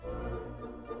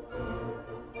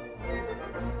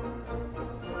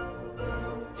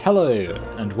Hello,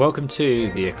 and welcome to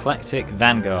the Eclectic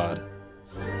Vanguard.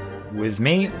 With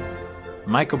me,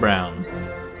 Michael Brown.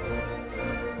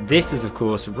 This is, of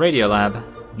course, Radiolab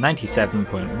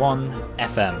 97.1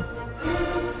 FM.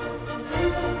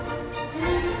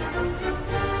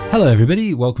 Hello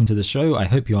everybody, welcome to the show. I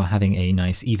hope you are having a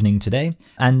nice evening today.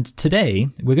 And today,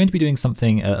 we're going to be doing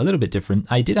something a little bit different.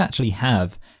 I did actually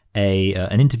have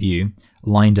an interview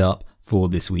lined up for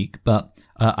this week, but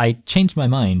I changed my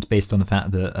mind based on the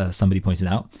fact that somebody pointed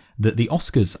out that the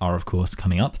Oscars are, of course,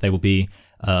 coming up. They will be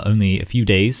only a few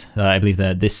days. I believe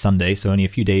they're this Sunday, so only a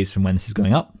few days from when this is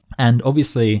going up. And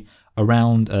obviously,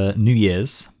 around New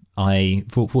Year's,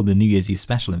 for the New Year's Eve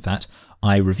special, in fact,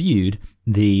 I reviewed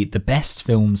the best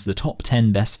films, the top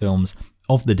 10 best films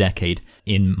of the decade,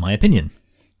 in my opinion.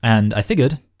 And I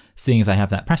figured, seeing as I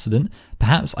have that precedent,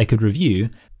 perhaps I could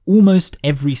review almost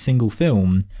every single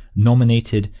film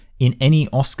nominated in any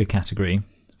Oscar category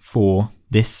for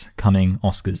this coming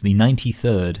Oscars, the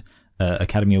 93rd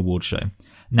Academy Awards show.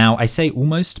 Now, I say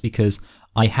almost because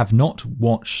I have not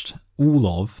watched all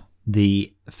of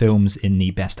the films in the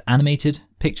Best Animated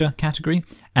Picture category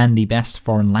and the Best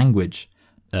Foreign Language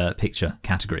Picture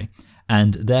category.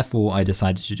 And therefore, I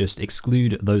decided to just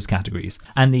exclude those categories.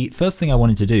 And the first thing I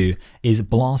wanted to do is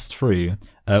blast through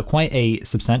quite a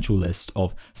substantial list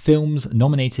of films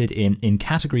nominated in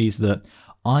categories that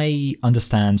I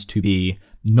understand to be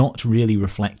not really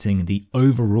reflecting the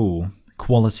overall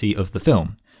quality of the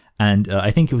film. And I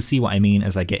think you'll see what I mean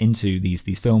as I get into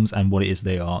these films and what it is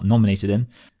they are nominated in.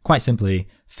 Quite simply,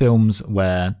 films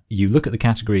where you look at the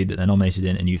category that they're nominated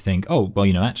in and you think, oh,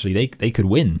 well, actually they could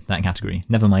win that category,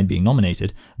 never mind being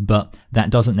nominated, but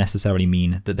that doesn't necessarily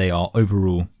mean that they are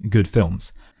overall good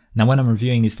films. Now, when I'm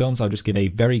reviewing these films, I'll just give a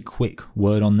very quick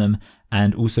word on them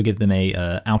and also give them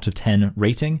a out of 10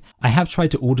 rating. I have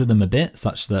tried to order them a bit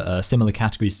such that similar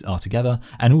categories are together,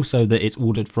 and also that it's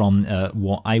ordered from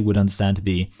what I would understand to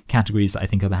be categories that I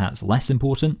think are perhaps less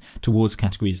important towards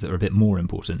categories that are a bit more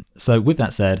important. So with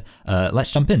that said,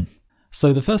 let's jump in.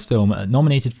 So the first film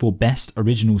nominated for Best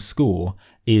Original Score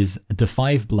is Da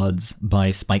 5 Bloods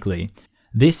by Spike Lee.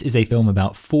 This is a film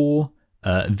about four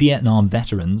Vietnam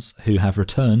veterans who have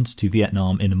returned to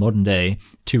Vietnam in the modern day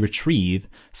to retrieve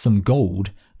some gold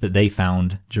that they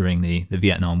found during the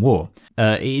Vietnam War.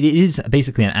 It is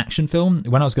basically an action film.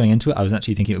 When I was going into it, I was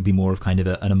actually thinking it would be more of kind of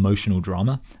an emotional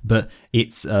drama, but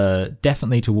it's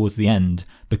definitely towards the end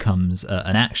becomes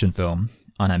an action film,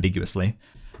 unambiguously.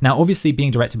 Now, obviously,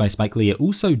 being directed by Spike Lee, it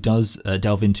also does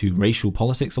delve into racial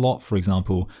politics a lot. For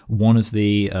example, one of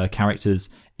the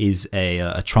characters is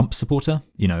a Trump supporter.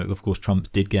 Of course,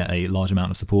 Trump did get a large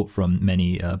amount of support from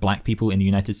many black people in the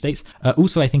United States.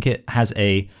 Also, I think it has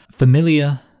a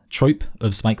familiar trope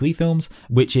of Spike Lee films,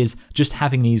 which is just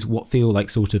having these what feel like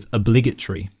sort of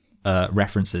obligatory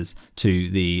references to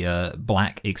the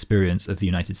black experience of the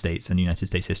United States and United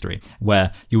States history,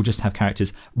 where you'll just have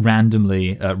characters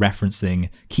randomly referencing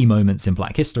key moments in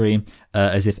black history,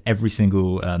 as if every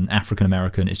single African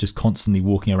American is just constantly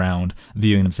walking around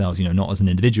viewing themselves, not as an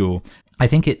individual. I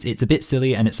think it's a bit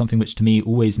silly, and it's something which to me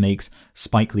always makes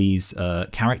Spike Lee's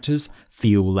characters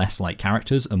feel less like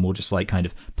characters and more just like kind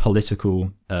of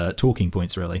political talking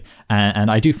points, really. And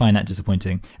I do find that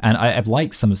disappointing. And I've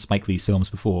liked some of Spike Lee's films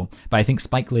before, but I think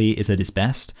Spike Lee is at his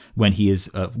best when he is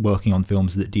working on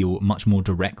films that deal much more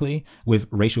directly with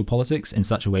racial politics in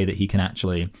such a way that he can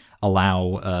actually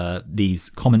allow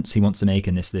these comments he wants to make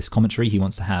and this commentary he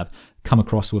wants to have come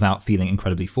across without feeling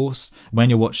incredibly forced. When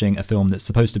you're watching a film that's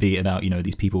supposed to be about,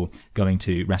 these people going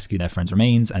to rescue their friend's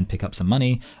remains and pick up some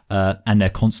money, and they're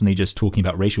constantly just talking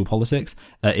about racial politics,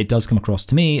 it does come across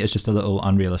to me as just a little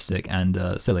unrealistic and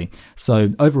silly. So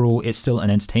overall, it's still an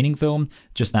entertaining film,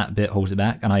 just that bit holds it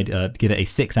back, and I'd give it a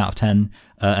 6 out of 10,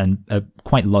 and a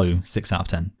quite low 6 out of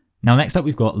 10. Now, next up,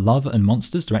 we've got Love and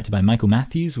Monsters, directed by Michael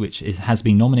Matthews, which has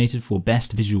been nominated for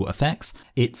Best Visual Effects.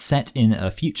 It's set in a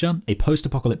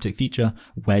post-apocalyptic future,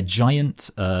 where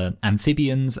giant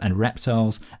amphibians and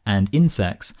reptiles and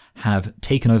insects have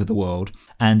taken over the world.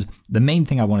 And the main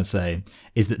thing I want to say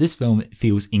is that this film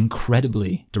feels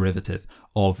incredibly derivative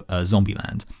of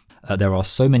Zombieland. There are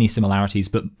so many similarities,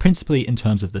 but principally in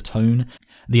terms of the tone,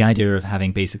 the idea of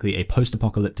having basically a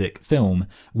post-apocalyptic film,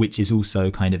 which is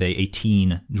also kind of a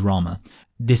teen drama.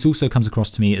 This also comes across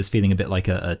to me as feeling a bit like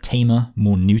a tamer,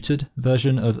 more neutered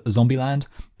version of Zombieland,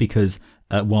 because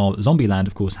while Zombieland,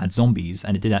 of course, had zombies,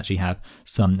 and it did actually have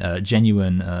some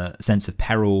genuine sense of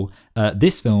peril,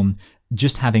 this film,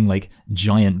 just having like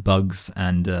giant bugs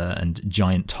and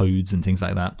giant toads and things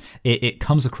like that, it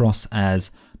comes across as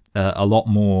a lot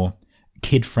more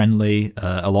kid-friendly,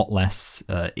 a lot less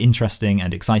interesting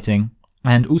and exciting.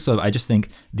 And also, I just think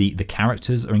the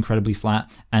characters are incredibly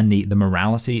flat, and the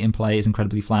morality in play is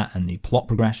incredibly flat, and the plot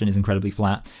progression is incredibly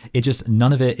flat.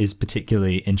 None of it is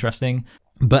particularly interesting.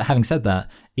 But having said that,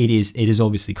 it is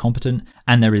obviously competent,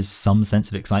 and there is some sense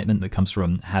of excitement that comes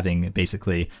from having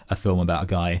basically a film about a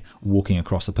guy walking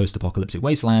across a post-apocalyptic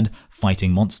wasteland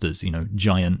fighting monsters,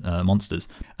 giant monsters.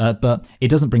 But it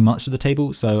doesn't bring much to the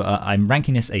table, so I'm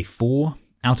ranking this a 4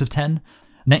 out of 10.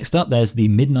 Next up, there's The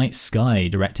Midnight Sky,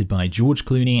 directed by George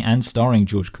Clooney and starring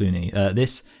George Clooney.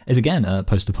 This is again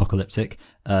post-apocalyptic.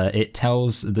 It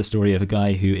tells the story of a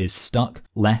guy who is stuck,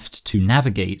 left to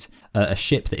navigate a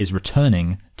ship that is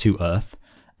returning to Earth.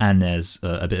 And there's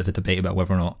a bit of a debate about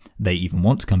whether or not they even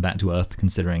want to come back to Earth,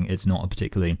 considering it's not a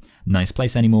particularly nice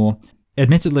place anymore.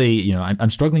 Admittedly,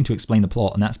 I'm struggling to explain the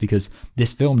plot, and that's because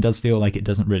this film does feel like it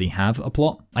doesn't really have a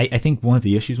plot. I think one of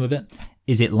the issues with it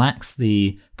is it lacks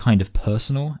the kind of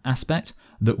personal aspect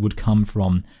that would come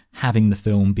from having the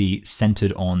film be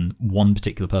centered on one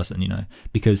particular person,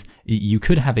 because you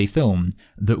could have a film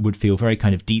that would feel very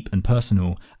kind of deep and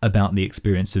personal about the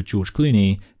experience of George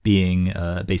Clooney being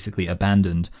basically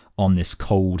abandoned on this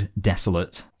cold,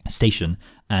 desolate station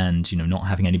and, not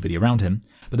having anybody around him.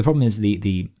 But the problem is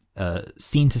the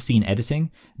scene-to-scene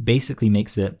editing basically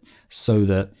makes it so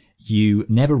that you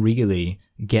never really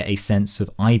get a sense of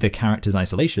either character's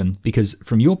isolation, because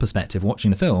from your perspective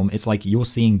watching the film, it's like you're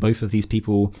seeing both of these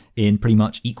people in pretty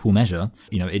much equal measure.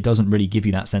 It doesn't really give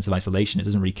you that sense of isolation. It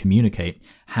doesn't really communicate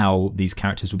how these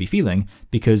characters will be feeling,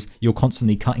 because you're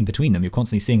constantly cutting between them. You're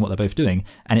constantly seeing what they're both doing,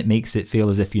 and it makes it feel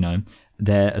as if,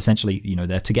 they're essentially,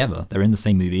 they're together. They're in the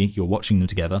same movie. You're watching them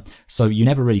together. So you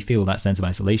never really feel that sense of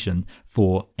isolation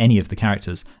for any of the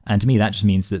characters. And to me, that just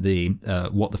means that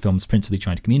what the film's principally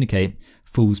trying to communicate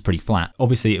falls pretty flat.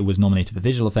 Obviously, it was nominated for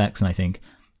visual effects, and I think,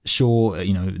 sure,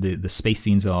 the space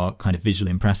scenes are kind of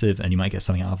visually impressive, and you might get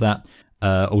something out of that.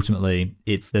 Ultimately,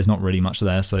 there's not really much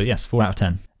there. So yes, 4 out of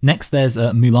 10. Next, there's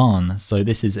Mulan. So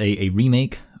this is a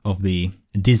remake of the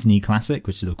Disney classic,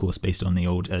 which is of course based on the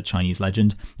old Chinese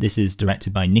legend. This is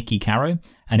directed by Niki Caro,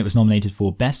 and it was nominated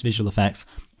for Best Visual Effects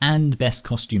and Best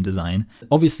Costume Design.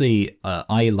 Obviously,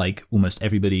 I, like almost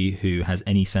everybody who has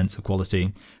any sense of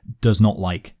quality, does not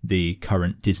like the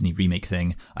current Disney remake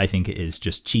thing. I think it is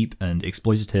just cheap and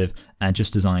exploitative and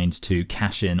just designed to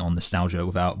cash in on nostalgia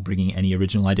without bringing any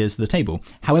original ideas to the table.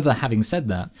 However, having said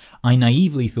that, I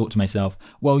naively thought to myself,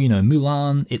 well,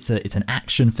 Mulan, it's an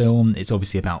action film. It's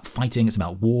obviously about fighting. It's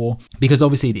about war. Because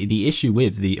obviously the issue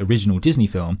with the original Disney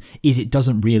film is it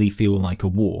doesn't really feel like a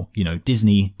war.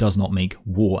 Disney does not make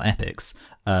war epics.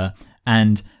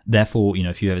 And therefore,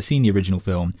 if you've ever seen the original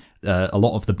film, a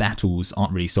lot of the battles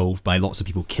aren't really solved by lots of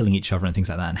people killing each other and things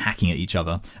like that and hacking at each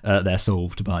other. They're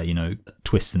solved by,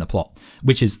 twists in the plot,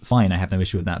 which is fine. I have no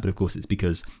issue with that. But of course, it's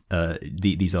because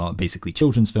these are basically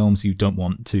children's films. You don't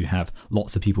want to have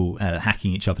lots of people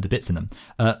hacking each other to bits in them.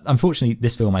 Unfortunately,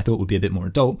 this film I thought would be a bit more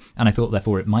adult, and I thought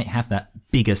therefore it might have that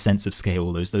bigger sense of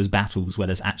scale, those battles where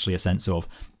there's actually a sense of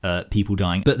people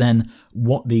dying. But then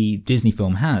what the Disney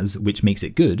film has, which makes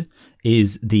it good,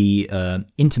 is the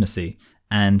intimacy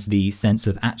and the sense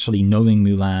of actually knowing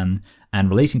Mulan and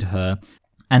relating to her.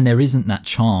 And there isn't that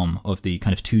charm of the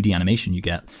kind of 2D animation you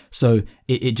get. So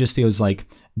it just feels like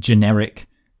generic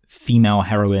female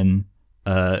heroine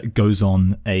goes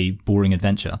on a boring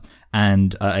adventure.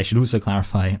 And I should also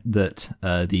clarify that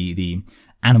the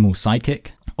animal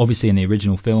sidekick, obviously in the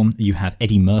original film, you have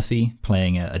Eddie Murphy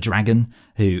playing a dragon,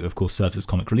 who of course serves as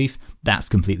comic relief. That's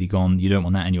completely gone. You don't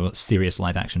want that in your serious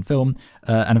live action film.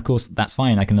 And of course, that's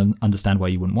fine. I can understand why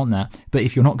you wouldn't want that. But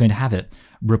if you're not going to have it,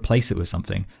 replace it with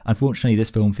something. Unfortunately,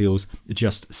 this film feels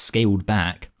just scaled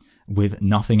back with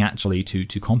nothing actually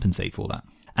to compensate for that.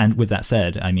 And with that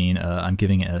said, I mean, I'm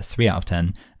giving it a 3 out of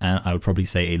 10, and I would probably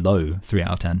say a low 3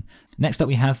 out of 10. Next up,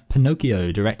 we have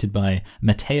Pinocchio, directed by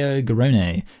Matteo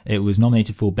Garrone. It was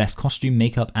nominated for Best Costume,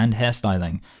 Makeup, and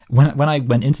Hairstyling. When I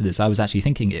went into this, I was actually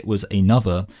thinking it was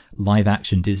another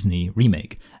live-action Disney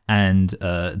remake, and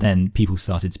then people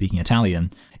started speaking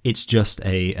Italian. It's just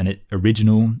an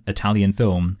original Italian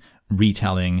film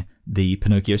retelling the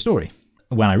Pinocchio story.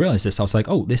 When I realized this, I was like,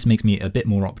 oh, this makes me a bit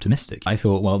more optimistic. I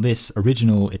thought, well, this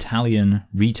original Italian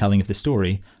retelling of the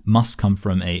story must come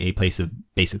from a place of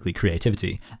basically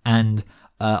creativity. And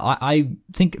I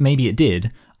think maybe it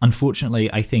did. Unfortunately,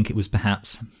 I think it was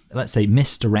perhaps, let's say,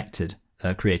 misdirected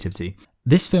creativity.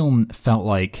 This film felt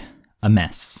like a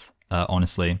mess,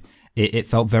 honestly. It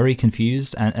felt very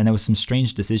confused, and there were some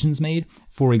strange decisions made.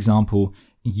 For example,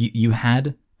 you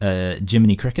had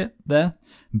Jiminy Cricket there,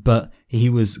 but he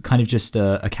was kind of just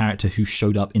a character who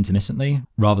showed up intermittently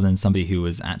rather than somebody who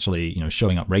was actually,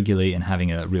 showing up regularly and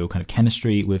having a real kind of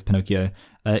chemistry with Pinocchio.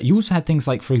 You also had things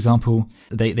like, for example,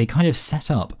 they kind of set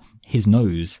up his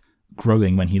nose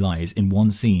growing when he lies in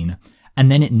one scene,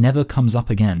 and then it never comes up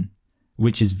again,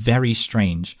 which is very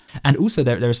strange. And also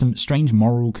there is some strange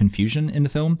moral confusion in the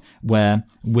film where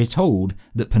we're told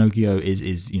that Pinocchio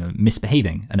is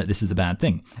misbehaving and that this is a bad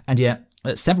thing. And yet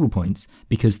at several points,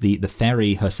 because the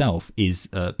fairy herself is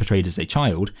portrayed as a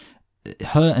child,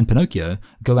 her and Pinocchio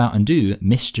go out and do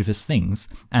mischievous things,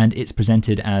 and it's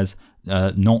presented as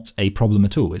not a problem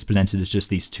at all. It's presented as just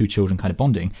these two children kind of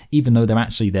bonding, even though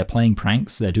they're playing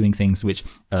pranks, they're doing things which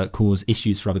cause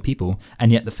issues for other people,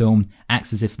 and yet the film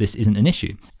acts as if this isn't an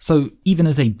issue. So even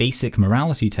as a basic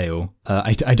morality tale,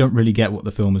 I don't really get what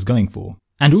the film is going for.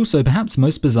 And also, perhaps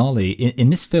most bizarrely,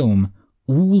 in this film,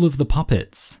 all of the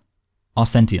puppets are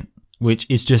sentient, which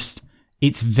is just,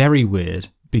 it's very weird,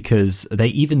 because they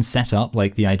even set up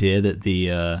like the idea that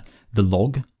the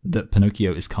log that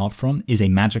Pinocchio is carved from is a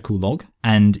magical log,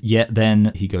 and yet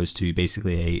then he goes to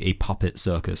basically a puppet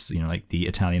circus, like the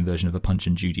Italian version of a Punch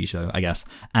and Judy show, I guess.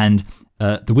 And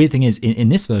the weird thing is, in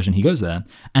this version, he goes there,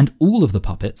 and all of the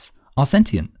puppets are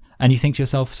sentient. And you think to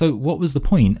yourself, so what was the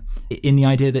point in the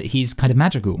idea that he's kind of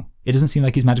magical? It doesn't seem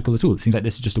like he's magical at all. It seems like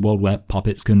this is just a world where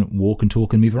puppets can walk and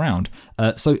talk and move around.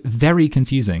 So very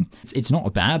confusing. It's not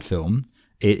a bad film.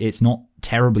 It's not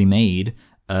terribly made,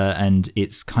 and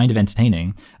it's kind of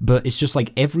entertaining, but it's just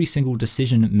like every single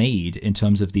decision made in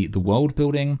terms of the world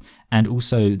building and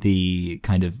also the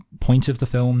kind of point of the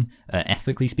film,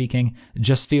 ethically speaking,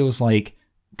 just feels like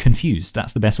confused.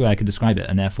 That's the best way I could describe it.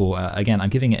 And therefore, again, I'm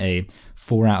giving it a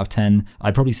 4 out of 10.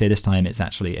 I'd probably say this time it's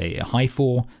actually a high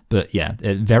 4, but yeah,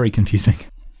 very confusing.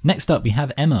 Next up, we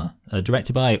have Emma,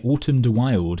 directed by Autumn de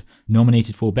Wilde,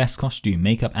 nominated for Best Costume,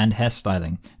 Makeup and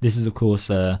Hairstyling. This is, of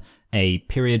course, a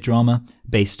period drama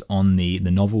based on the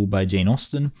novel by Jane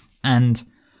Austen, and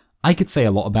I could say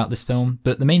a lot about this film,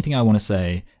 but the main thing I want to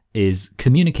say is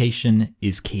communication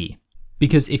is key.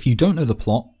 Because if you don't know the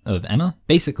plot of Emma,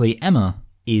 basically Emma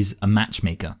is a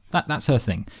matchmaker. That's her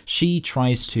thing. She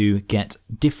tries to get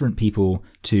different people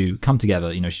to come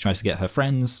together. She tries to get her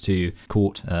friends to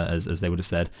court, as they would have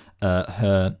said,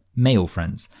 her male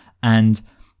friends. And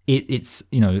it's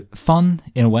fun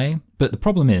in a way, but the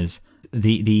problem is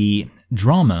the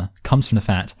drama comes from the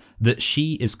fact that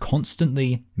she is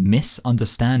constantly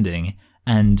misunderstanding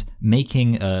and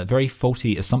making very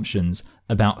faulty assumptions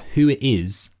about who it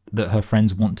is that her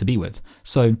friends want to be with.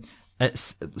 So at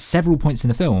several points in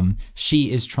the film,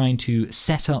 she is trying to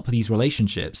set up these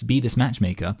relationships, be this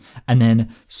matchmaker, and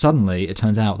then suddenly it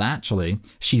turns out that actually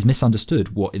she's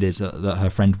misunderstood what it is that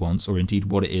her friend wants, or indeed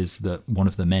what it is that one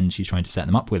of the men she's trying to set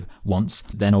them up with wants.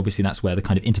 Then obviously that's where the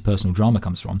kind of interpersonal drama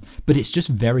comes from. But it's just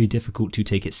very difficult to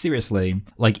take it seriously.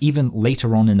 Like even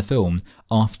later on in the film,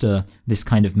 after this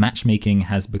kind of matchmaking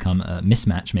has become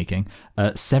mismatchmaking,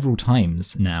 several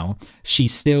times now,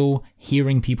 she's still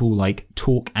hearing people like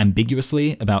talk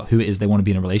ambiguously about who it is they want to be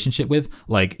in a relationship with.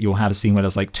 Like you'll have a scene where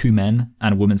there's like two men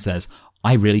and a woman says,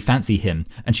 I really fancy him,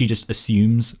 and she just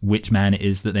assumes which man it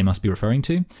is that they must be referring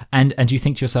to. And you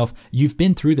think to yourself, you've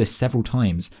been through this several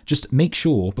times. Just make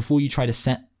sure before you try to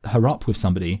set her up with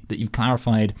somebody that you've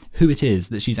clarified who it is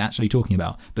that she's actually talking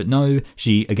about. But no,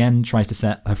 she again tries to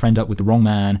set her friend up with the wrong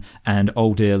man, and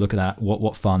oh dear, look at that,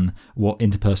 what fun, what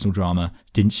interpersonal drama,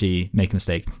 didn't she make a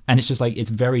mistake? And it's just like,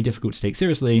 it's very difficult to take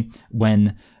seriously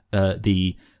when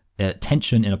the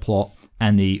tension in a plot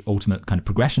and the ultimate kind of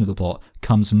progression of the plot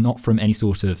comes not from any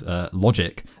sort of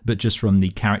logic, but just from the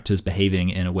characters behaving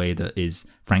in a way that is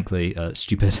frankly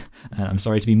stupid. And I'm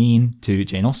sorry to be mean to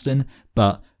Jane Austen,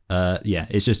 but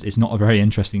it's not a very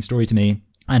interesting story to me.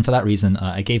 And for that reason,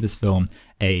 I gave this film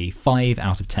a 5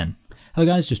 out of 10. Hello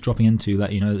guys, just dropping in to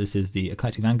let you know this is the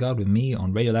Eclectic Vanguard with me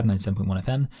on Radiolab 97.1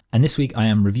 FM. And this week I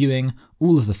am reviewing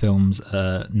all of the films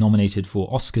nominated for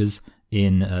Oscars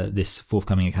in this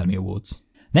forthcoming Academy Awards.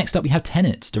 Next up we have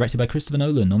Tenet, directed by Christopher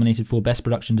Nolan, nominated for Best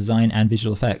Production Design and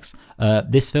Visual Effects.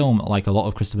 This film, like a lot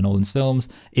of Christopher Nolan's films,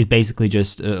 is basically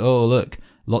just, oh look,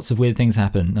 lots of weird things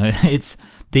happen. It's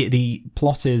the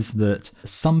plot is that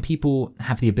some people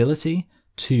have the ability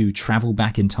to travel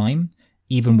back in time,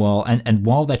 even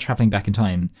while they're traveling back in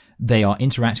time, they are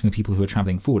interacting with people who are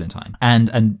traveling forward in time.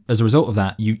 And as a result of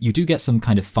that, you do get some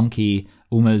kind of funky,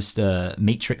 almost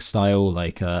Matrix style,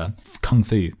 like kung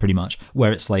fu, pretty much,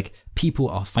 where it's like people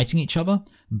are fighting each other,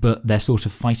 but they're sort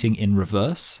of fighting in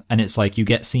reverse. And it's like you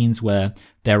get scenes where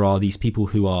there are these people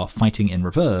who are fighting in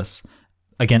reverse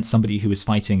against somebody who is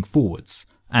fighting forwards.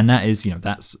 And that is,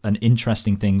 that's an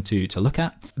interesting thing to look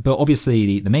at. But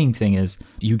obviously the main thing is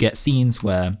you get scenes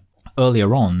where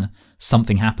earlier on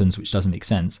something happens which doesn't make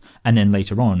sense, and then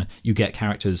later on you get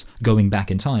characters going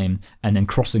back in time and then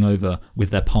crossing over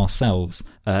with their past selves,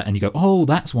 and you go, oh,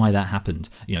 that's why that happened.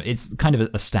 It's kind of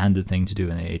a standard thing to do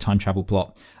in a time travel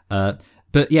plot.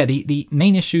 But yeah, the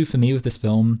main issue for me with this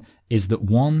film is that,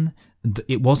 one,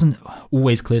 it wasn't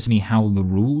always clear to me how the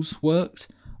rules worked.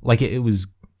 Like, it was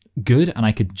good and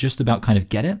I could just about kind of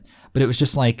get it, but it was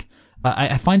just like,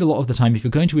 I find a lot of the time, if you're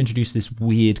going to introduce this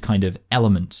weird kind of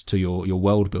element to your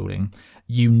world building,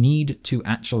 you need to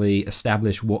actually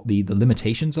establish what the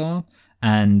limitations are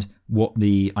and what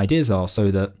the ideas are, so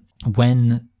that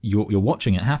when you're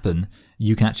watching it happen,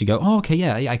 you can actually go, oh, okay,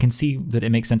 yeah, I can see that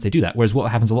it makes sense they do that. Whereas what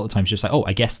happens a lot of times is just like, oh,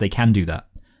 I guess they can do that,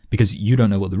 because you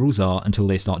don't know what the rules are until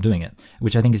they start doing it,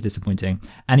 which I think is disappointing.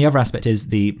 And the other aspect is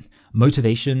the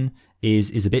motivation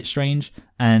is a bit strange,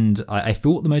 and I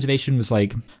thought the motivation was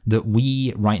like that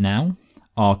we right now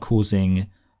are causing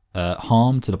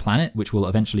harm to the planet, which will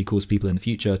eventually cause people in the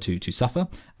future to suffer,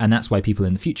 and that's why people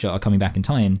in the future are coming back in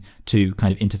time to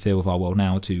kind of interfere with our world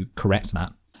now to correct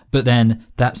that. But then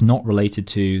that's not related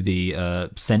to the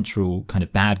central kind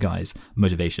of bad guy's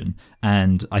motivation.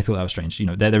 And I thought that was strange.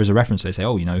 There is a reference where they say,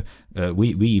 oh,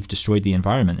 we've destroyed the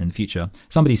environment in the future.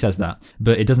 Somebody says that,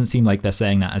 but it doesn't seem like they're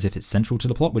saying that as if it's central to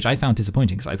the plot, which I found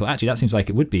disappointing, because I thought, actually, that seems like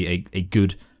it would be a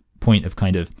good point of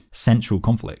kind of central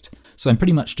conflict. So I'm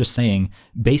pretty much just saying,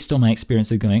 based on my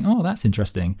experience of going, oh, that's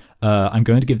interesting, I'm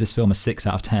going to give this film a 6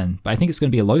 out of 10, but I think it's going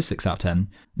to be a low 6 out of 10.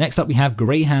 Next up, we have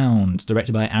Greyhound,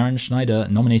 directed by Aaron Schneider,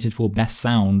 nominated for Best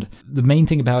Sound. The main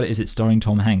thing about it is it's starring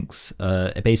Tom Hanks.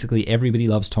 Basically, everybody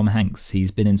loves Tom Hanks.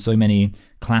 He's been in so many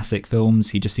classic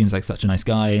films. He just seems like such a nice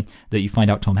guy that you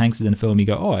find out Tom Hanks is in a film, you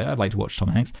go, oh, I'd like to watch Tom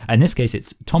Hanks. And in this case,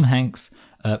 it's Tom Hanks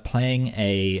playing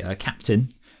a captain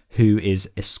who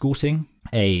is escorting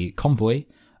a convoy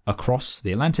across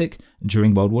the Atlantic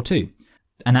during World War II.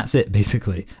 And that's it,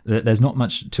 basically. There's not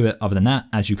much to it other than that.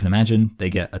 As you can imagine,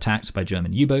 they get attacked by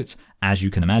German U-boats. As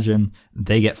you can imagine,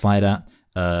 they get fired at.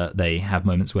 They have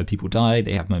moments where people die.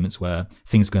 They have moments where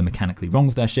things go mechanically wrong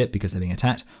with their ship because they're being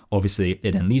attacked. Obviously,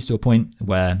 it then leads to a point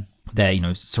where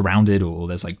they're, surrounded, or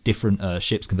there's like different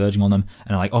ships converging on them, and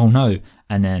they're like, oh no,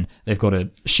 and then they've got to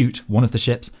shoot one of the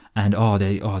ships, and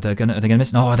they're gonna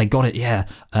miss. Oh, they got it, yeah.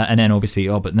 And then obviously,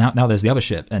 but now there's the other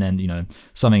ship, and then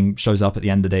something shows up at the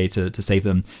end of the day to save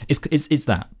them.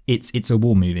 It's a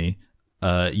war movie.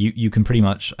 You can pretty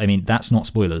much, that's not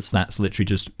spoilers. That's literally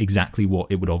just exactly what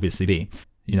it would obviously be.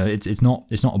 It's not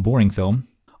a boring film.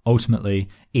 Ultimately,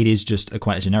 it is just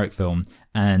quite a generic film,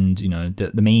 and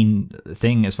the main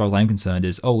thing, as far as I'm concerned,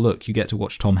 is, oh look, you get to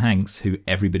watch Tom Hanks, who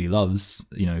everybody loves,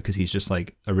 because he's just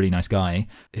like a really nice guy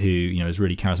who is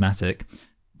really charismatic,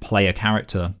 play a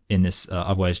character in this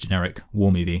otherwise generic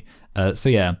war movie. So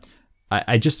yeah,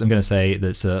 I'm going to say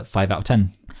that's a 5 out of 10.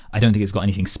 I don't think it's got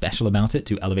anything special about it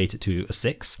to elevate it to a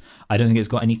 6. I don't think it's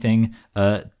got anything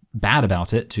bad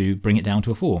about it to bring it down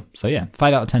to a 4. So yeah,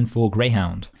 5 out of 10 for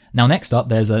Greyhound. Now, next up,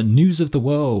 there's News of the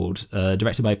World,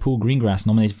 directed by Paul Greengrass,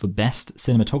 nominated for Best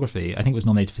Cinematography. I think it was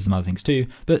nominated for some other things too,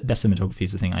 but Best Cinematography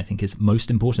is the thing I think is most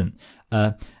important.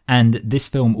 And this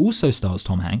film also stars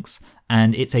Tom Hanks,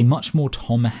 and it's a much more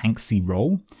Tom Hanksy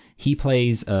role. He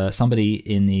plays somebody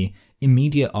in the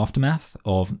immediate aftermath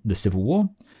of the Civil War,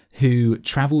 who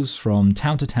travels from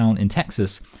town to town in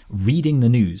Texas reading the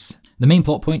news. The main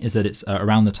plot point is that it's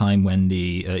around the time when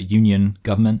the Union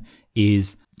government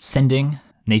is sending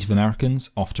Native Americans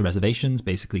off to reservations,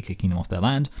 basically kicking them off their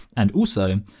land, and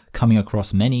also coming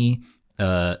across many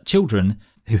children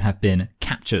who have been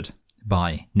captured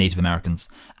by Native Americans.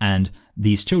 And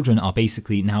these children are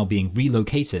basically now being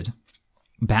relocated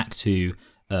back to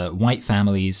white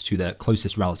families, to their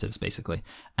closest relatives, basically.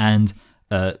 And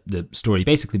the story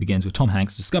basically begins with Tom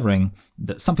Hanks discovering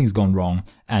that something's gone wrong,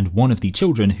 and one of the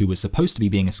children who was supposed to be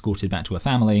being escorted back to her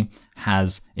family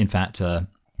has, in fact,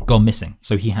 gone missing.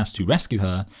 So he has to rescue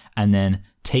her and then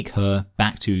take her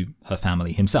back to her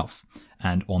family himself.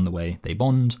 And on the way, they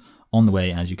bond. On the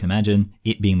way, as you can imagine,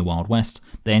 it being the Wild West,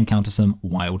 they encounter some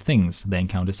wild things. They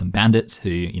encounter some bandits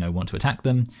who, want to attack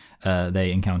them.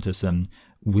 They encounter some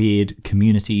weird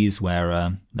communities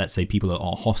where, let's say, people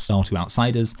are hostile to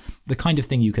outsiders. The kind of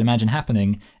thing you can imagine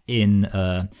happening in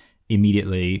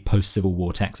immediately post-Civil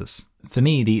War Texas. For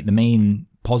me, the main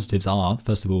positives are,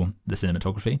 first of all, the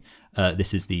cinematography.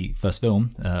 This is the first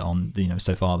film on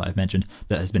so far that I've mentioned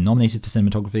that has been nominated for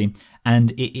cinematography,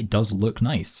 and it does look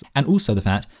nice. And also the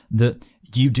fact that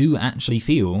you do actually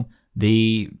feel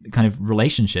the kind of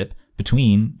relationship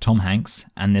between Tom Hanks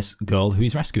and this girl who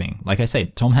he's rescuing. Like I say,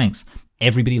 Tom Hanks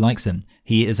everybody likes him.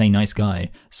 He is a nice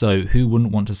guy. So who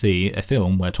wouldn't want to see a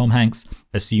film where Tom Hanks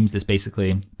assumes this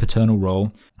basically paternal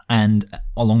role and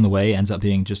along the way ends up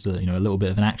being just a little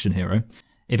bit of an action hero?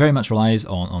 It very much relies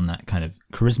on that kind of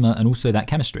charisma and also that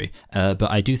chemistry, but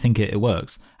I do think it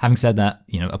works. Having said that,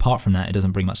 apart from that, it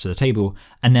doesn't bring much to the table,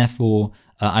 and therefore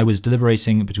I was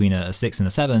deliberating between a 6 and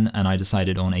a 7, and I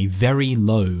decided on a very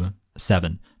low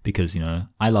 7, because,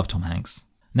 I love Tom Hanks.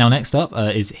 Now, next up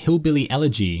is Hillbilly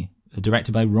Elegy,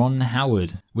 directed by Ron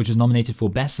Howard, which was nominated for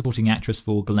Best Supporting Actress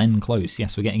for Glenn Close.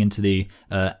 Yes, we're getting into the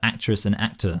actress and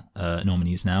actor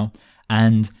nominees now,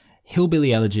 and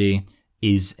Hillbilly Elegy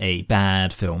is a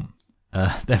bad film.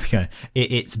 There we go.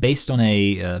 It's based on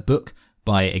a book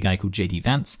by a guy called J.D.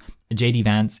 Vance. J.D.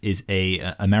 Vance is a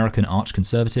American arch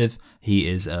conservative. He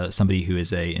is somebody who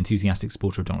is a enthusiastic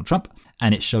supporter of Donald Trump,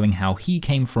 and it's showing how he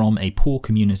came from a poor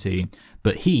community,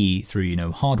 but he, through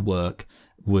hard work,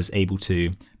 was able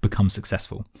to become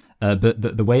successful. But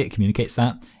the way it communicates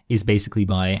that is basically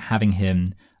by having him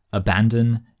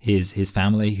abandon his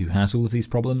family who has all of these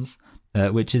problems,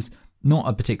 which is not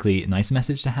a particularly nice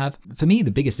message to have. For me,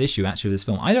 the biggest issue actually with this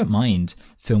film, I don't mind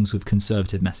films with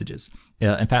conservative messages.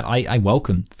 In fact, I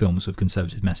welcome films with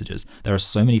conservative messages. There are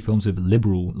so many films with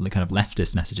liberal, kind of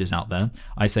leftist messages out there.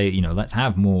 I say, let's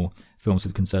have more films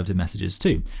with conservative messages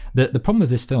too. The problem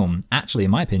with this film, actually,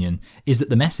 in my opinion, is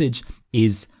that the message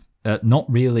is not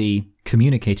really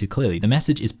communicated clearly. The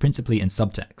message is principally in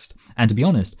subtext. And to be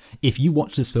honest, if you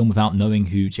watch this film without knowing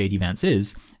who J.D. Vance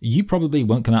is, you probably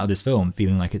won't come out of this film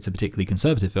feeling like it's a particularly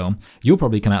conservative film. You'll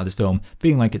probably come out of this film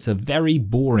feeling like it's a very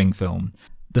boring film.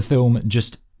 The film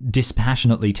just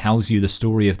dispassionately tells you the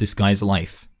story of this guy's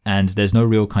life, and there's no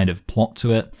real kind of plot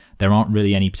to it. There aren't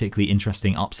really any particularly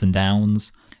interesting ups and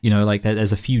downs.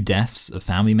 There's a few deaths of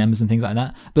family members and things like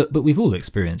that, but we've all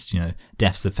experienced,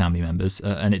 deaths of family members,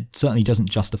 and it certainly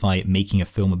doesn't justify making a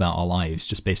film about our lives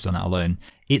just based on that alone.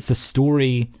 It's a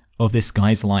story of this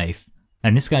guy's life,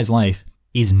 and this guy's life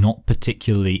is not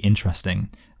particularly interesting,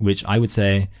 which I would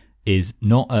say is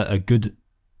not a good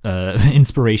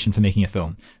inspiration for making a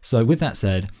film. So with that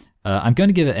said, I'm going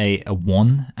to give it a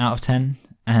 1 out of 10,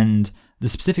 and the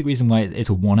specific reason why it's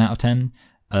a 1 out of 10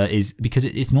 is because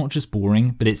it's not just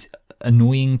boring, but it's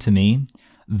annoying to me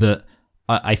that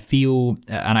I feel,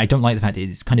 and I don't like the fact that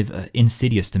it's kind of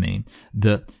insidious to me,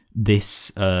 that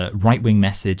this right-wing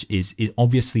message is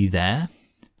obviously there,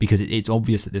 because it's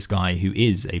obvious that this guy, who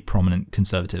is a prominent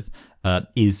conservative,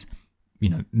 is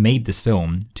made this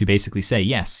film to basically say,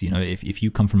 yes, if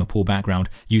you come from a poor background,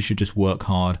 you should just work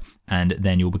hard and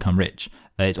then you'll become rich.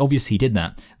 It's obvious he did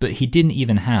that, but he didn't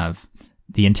even have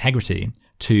the integrity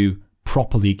to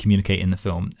properly communicate in the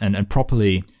film and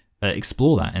properly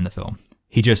explore that in the film.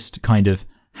 He just kind of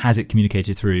has it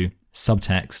communicated through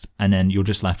subtext, and then you're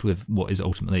just left with what is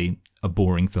ultimately a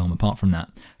boring film apart from that.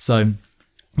 So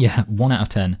yeah, 1 out of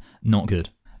 10, not good.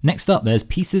 Next up, there's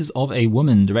Pieces of a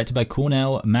Woman, directed by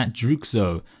Cornel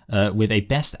Matjouxo, with a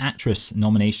Best Actress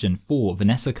nomination for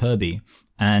Vanessa Kirby.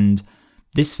 And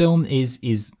this film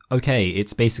is okay.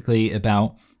 It's basically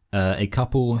about a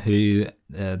couple who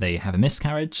they have a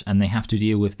miscarriage and they have to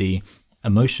deal with the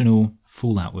emotional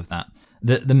fallout with that.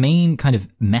 The main kind of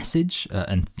message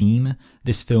and theme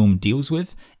this film deals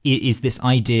with is this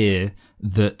idea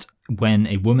that when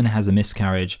a woman has a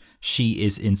miscarriage, she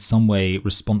is in some way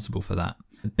responsible for that.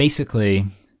 Basically,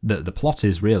 the plot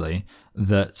is really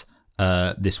that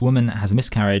this woman has a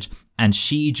miscarriage and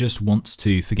she just wants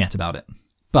to forget about it.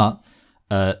 But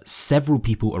several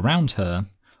people around her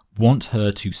want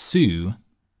her to sue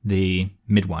the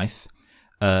midwife,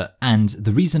 and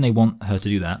the reason they want her to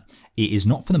do that is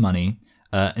not for the money,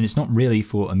 and it's not really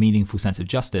for a meaningful sense of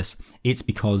justice. It's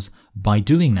because by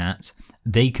doing that,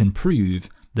 they can prove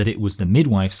that it was the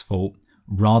midwife's fault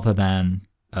rather than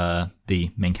the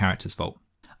main character's fault.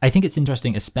 I think it's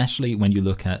interesting, especially when you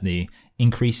look at the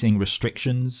increasing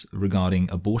restrictions regarding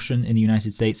abortion in the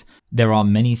United States. There are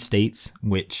many states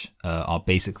which are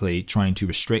basically trying to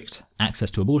restrict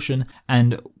access to abortion.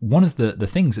 And one of the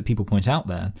things that people point out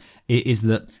there is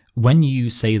that when you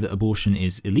say that abortion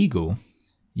is illegal,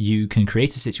 you can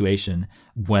create a situation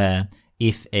where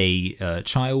if a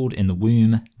child in the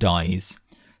womb dies,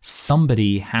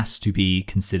 somebody has to be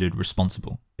considered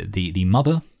responsible. The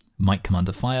mother might come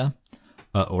under fire,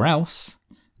 or else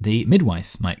the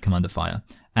midwife might come under fire.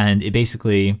 And it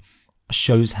basically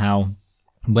shows how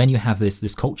when you have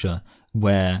this culture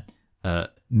where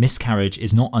miscarriage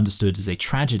is not understood as a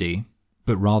tragedy,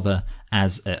 but rather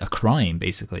as a crime,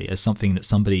 basically, as something that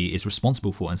somebody is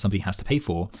responsible for and somebody has to pay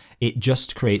for, it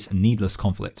just creates a needless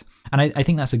conflict. And I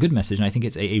think that's a good message, and I think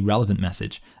it's a relevant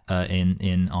message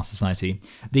in our society.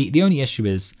 The only issue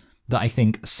is that I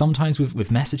think sometimes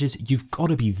with messages, you've got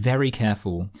to be very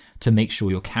careful to make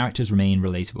sure your characters remain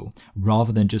relatable,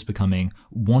 rather than just becoming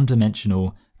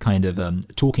one-dimensional kind of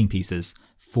talking pieces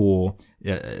for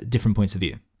different points of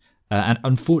view. And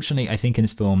unfortunately, I think in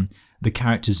this film, the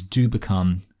characters do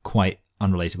become quite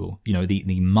unrelatable. You know,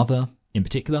 the mother in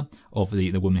particular of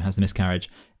the woman who has the miscarriage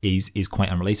is quite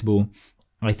unrelatable.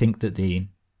 I think that the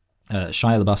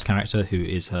Shia LaBeouf's character, who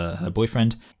is her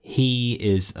boyfriend, he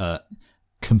is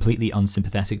completely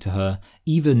unsympathetic to her,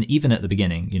 even at the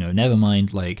beginning. You know, never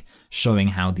mind like showing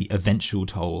how the eventual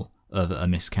toll of a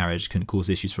miscarriage can cause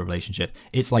issues for a relationship.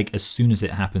 It's like as soon as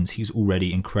it happens, he's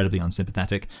already incredibly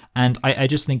unsympathetic. And I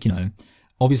just think, you know,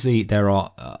 obviously there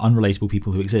are unrelatable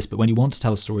people who exist, but when you want to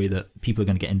tell a story that people are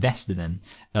going to get invested in,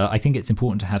 I think it's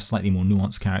important to have slightly more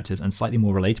nuanced characters and slightly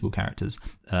more relatable characters.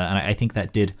 And I think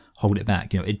that did hold it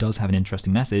back. You know, it does have an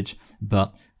interesting message,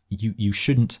 but you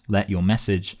shouldn't let your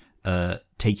message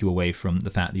take you away from the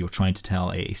fact that you're trying to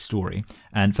tell a story.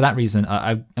 And for that reason,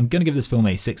 I'm going to give this film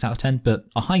a 6 out of 10, but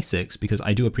a high 6, because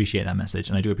I do appreciate that message,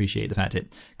 and I do appreciate the fact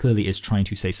it clearly is trying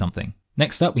to say something.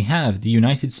 Next up, we have The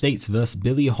United States vs.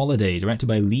 Billie Holiday, directed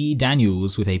by Lee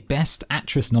Daniels, with a Best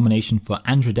Actress nomination for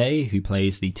Andra Day, who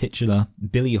plays the titular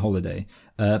Billie Holiday.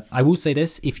 I will say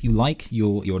this, if you like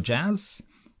your jazz,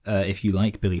 if you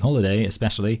like Billie Holiday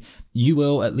especially, you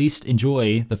will at least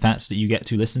enjoy the fact that you get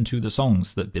to listen to the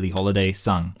songs that Billie Holiday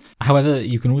sung. However,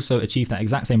 you can also achieve that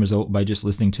exact same result by just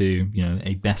listening to, you know,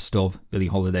 a best of Billie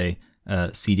Holiday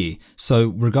CD. So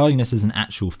regarding this as an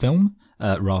actual film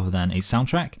rather than a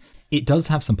soundtrack, it does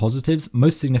have some positives,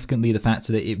 most significantly the fact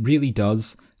that it really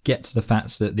does get to the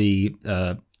fact that the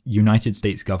United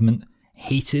States government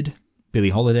hated Billie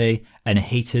Holiday and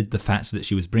hated the fact that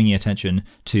she was bringing attention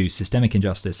to systemic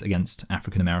injustice against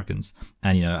African Americans.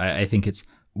 And, you know, I think it's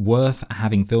worth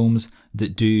having films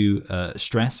that do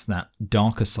stress that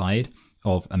darker side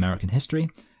of American history.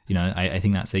 You know, I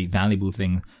think that's a valuable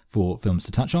thing for films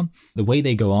to touch on. The way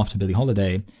they go after Billie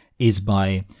Holiday is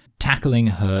by tackling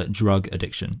her drug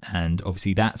addiction. And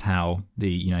obviously that's how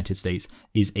the United States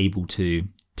is able to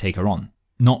take her on.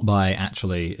 Not by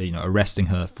actually, you know, arresting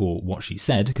her for what she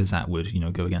said, because that would, you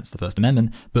know, go against the First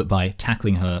Amendment, but by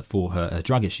tackling her for her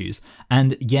drug issues.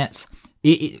 And yet,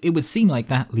 it would seem like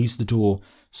that leaves the door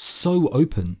so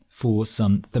open for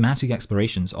some thematic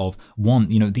explorations of, one,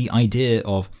 you know, the idea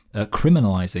of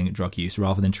criminalizing drug use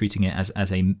rather than treating it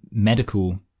as a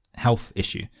medical health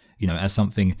issue, you know, as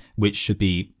something which should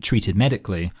be treated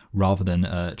medically rather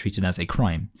than treated as a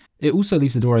crime. It also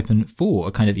leaves the door open for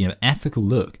a kind of, you know, ethical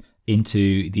look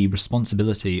into the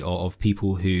responsibility of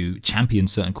people who champion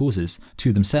certain causes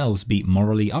to themselves be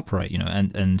morally upright, you know,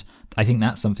 and I think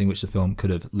that's something which the film could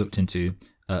have looked into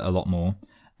a lot more.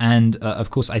 And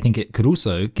of course, I think it could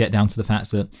also get down to the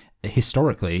fact that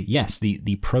historically, yes,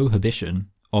 the prohibition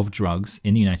of drugs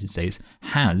in the United States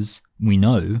has, we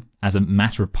know, as a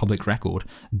matter of public record,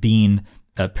 been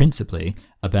principally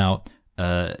about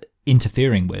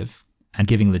interfering with and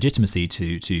giving legitimacy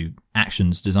to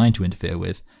actions designed to interfere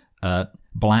with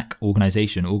black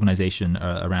organization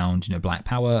around, you know, black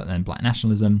power and black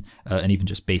nationalism and even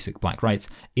just basic black rights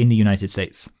in the United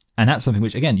States. And that's something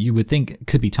which, again, you would think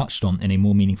could be touched on in a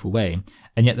more meaningful way.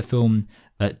 And yet the film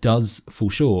does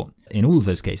fall short in all of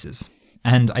those cases.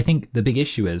 And I think the big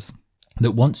issue is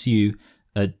that once you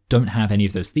don't have any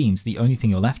of those themes, the only thing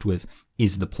you're left with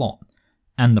is the plot.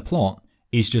 And the plot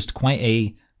is just quite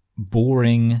a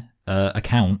boring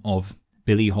account of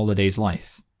Billie Holiday's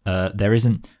life. There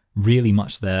isn't really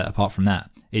much there apart from that.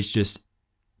 It's just,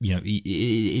 you know,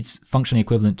 it's functionally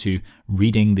equivalent to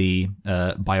reading the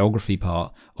biography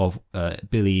part of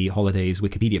Billie Holiday's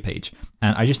Wikipedia page.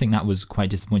 And I just think that was quite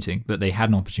disappointing, that they had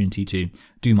an opportunity to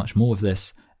do much more of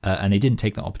this, and they didn't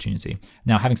take that opportunity.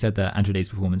 Now, having said that, Andra Day's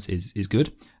performance is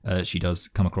good. She does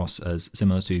come across as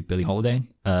similar to Billie Holiday.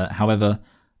 However,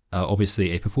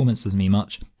 obviously a performance doesn't mean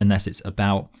much unless it's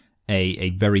about a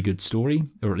very good story,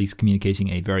 or at least communicating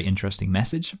a very interesting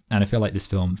message. And I feel like this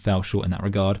film fell short in that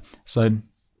regard. So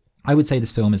I would say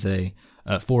this film is a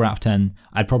 4 out of 10.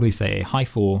 I'd probably say a high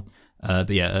 4, but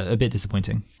yeah, a bit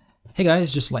disappointing. Hey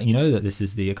guys, just letting you know that this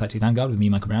is the Eclectic Vanguard with me,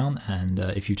 Michael Brown, and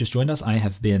if you've just joined us, I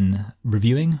have been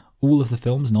reviewing all of the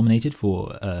films nominated for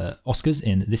Oscars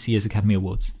in this year's Academy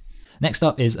Awards. Next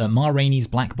up is Ma Rainey's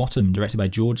Black Bottom, directed by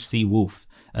George C. Wolfe.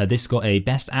 This got a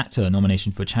Best Actor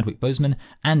nomination for Chadwick Boseman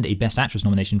and a Best Actress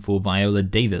nomination for Viola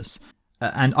Davis.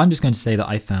 And I'm just going to say that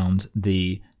I found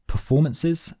the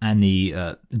performances and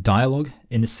the dialogue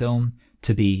in this film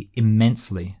to be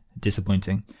immensely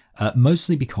disappointing,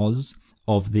 mostly because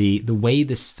of the way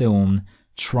this film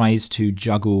tries to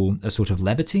juggle a sort of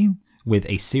levity with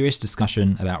a serious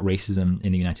discussion about racism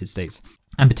in the United States.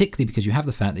 And particularly because you have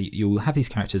the fact that you'll have these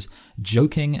characters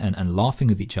joking and laughing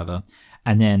with each other,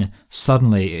 and then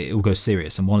suddenly it will go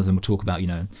serious, and one of them will talk about,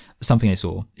 something they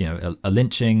saw, a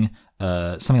lynching,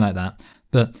 something like that.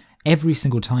 But every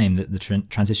single time that the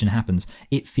transition happens,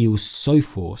 it feels so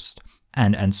forced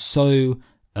and so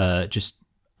just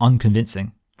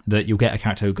unconvincing that you'll get a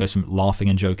character who goes from laughing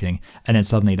and joking, and then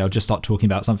suddenly they'll just start talking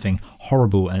about something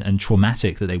horrible and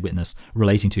traumatic that they witnessed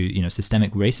relating to,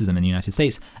 systemic racism in the United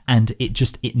States, and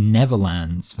it never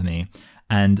lands for me.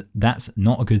 And that's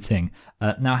not a good thing.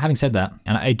 Now, having said that,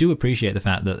 and I do appreciate the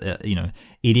fact that,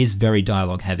 it is very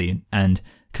dialogue heavy, and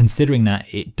considering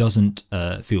that it doesn't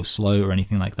feel slow or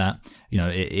anything like that,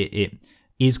 it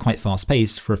is quite fast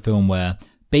paced for a film where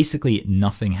basically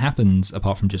nothing happens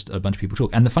apart from just a bunch of people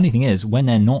talk. And the funny thing is, when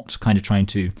they're not kind of trying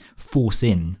to force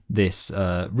in this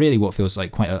really what feels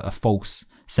like quite a false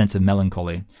sense of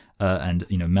melancholy and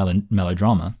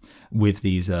melodrama with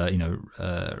these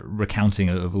recounting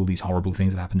of all these horrible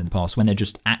things that have happened in the past, when they're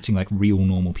just acting like real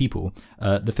normal people,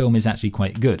 the film is actually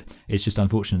quite good. It's just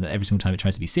unfortunate that every single time it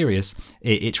tries to be serious,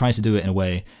 it tries to do it in a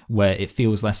way where it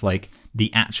feels less like the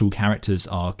actual characters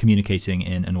are communicating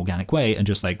in an organic way, and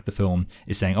just like the film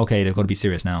is saying, okay, they've got to be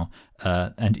serious now.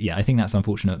 And yeah, I think that's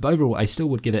unfortunate. But overall, I still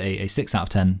would give it a 6 out of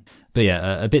 10. But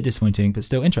yeah, a bit disappointing, but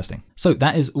still interesting. So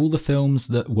that is all the films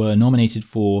that were nominated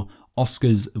for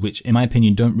Oscars, which in my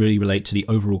opinion don't really relate to the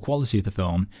overall quality of the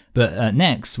film. But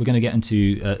next, we're going to get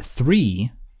into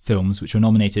 3 films which were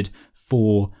nominated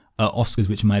for Oscars,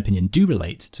 which in my opinion do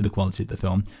relate to the quality of the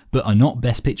film, but are not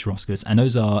Best Picture Oscars. And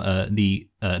those are the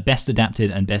Best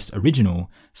Adapted and Best Original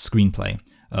Screenplay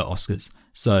Oscars.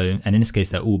 So, and in this case,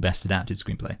 they're all Best Adapted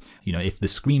Screenplay. If the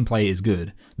screenplay is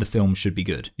good, the film should be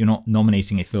good. You're not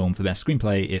nominating a film for Best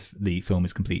Screenplay if the film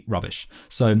is complete rubbish.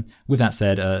 So, with that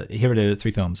said, here are the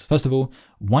 3 films. First of all,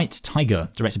 White Tiger,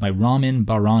 directed by Ramin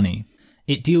Bahrani.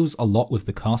 It deals a lot with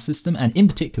the caste system, and in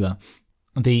particular,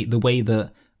 the way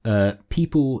that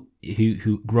people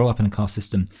who grow up in a caste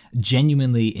system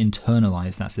genuinely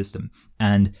internalize that system.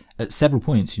 And at several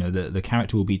points, the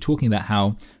character will be talking about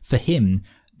how, for him,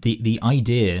 the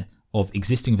idea of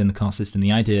existing within the caste system,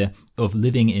 the idea of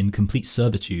living in complete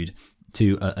servitude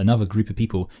to another group of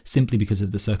people simply because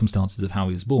of the circumstances of how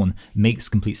he was born makes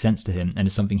complete sense to him, and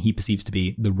is something he perceives to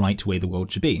be the right way the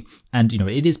world should be. And,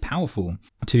 it is powerful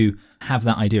to have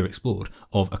that idea explored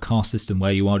of a caste system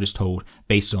where you are just told,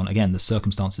 based on, again, the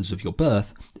circumstances of your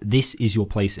birth, this is your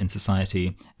place in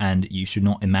society, and you should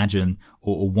not imagine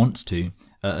or want to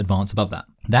advance above that.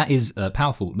 That is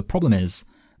powerful. The problem is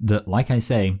that, like I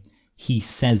say, he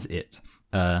says it.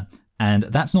 And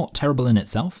that's not terrible in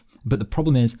itself, but the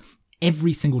problem is,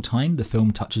 every single time the film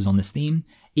touches on this theme,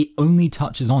 it only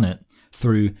touches on it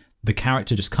through the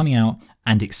character just coming out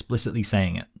and explicitly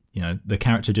saying it. The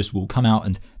character just will come out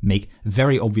and make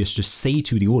very obvious, just say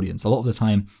to the audience. A lot of the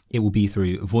time, it will be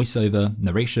through voiceover,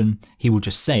 narration. He will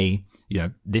just say,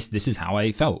 this is how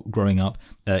I felt growing up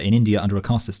in India under a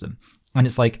caste system. And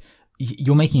it's like,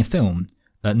 you're making a film,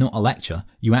 not a lecture.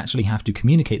 You actually have to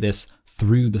communicate this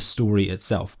through the story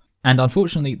itself. And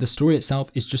unfortunately, the story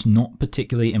itself is just not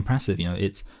particularly impressive.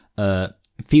 It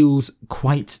feels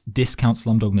quite discount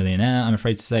Slumdog Millionaire, I'm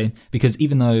afraid to say, because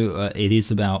even though it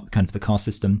is about kind of the caste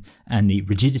system and the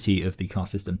rigidity of the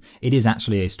caste system, it is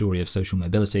actually a story of social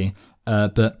mobility.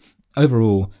 But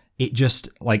overall, it just,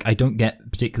 I don't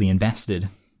get particularly invested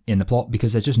in the plot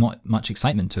because there's just not much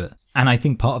excitement to it. And I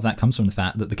think part of that comes from the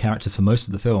fact that the character for most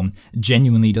of the film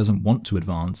genuinely doesn't want to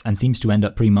advance and seems to end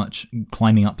up pretty much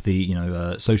climbing up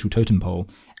the social totem pole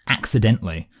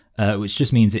accidentally, which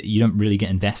just means that you don't really get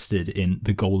invested in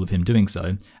the goal of him doing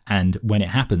so. And when it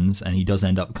happens and he does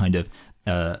end up kind of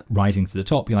rising to the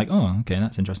top, you're like, oh, okay,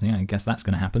 that's interesting. I guess that's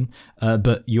going to happen.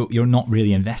 But you're not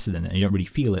really invested in it. You don't really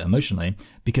feel it emotionally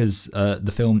because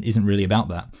the film isn't really about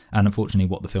that. And unfortunately,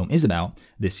 what the film is about,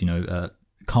 this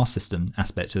caste system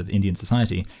aspect of Indian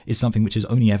society, is something which is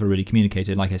only ever really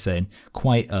communicated, like I say,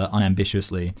 quite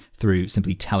unambitiously through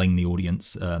simply telling the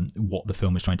audience what the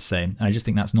film is trying to say. And I just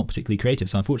think that's not particularly creative.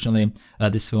 So unfortunately,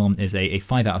 this film is a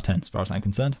 5 out of 10 as far as I'm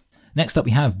concerned. Next up,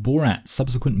 we have Borat,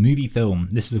 subsequent movie film.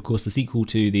 This is, of course, the sequel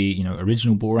to the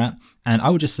original Borat. And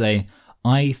I would just say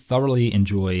I thoroughly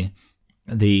enjoy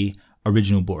the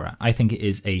original Borat. I think it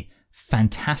is a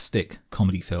fantastic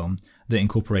comedy film that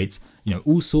incorporates,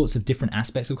 all sorts of different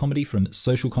aspects of comedy, from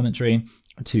social commentary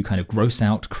to kind of gross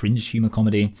out cringe humor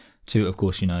comedy to, of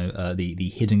course,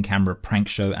 the hidden camera prank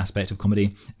show aspect of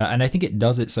comedy. And I think it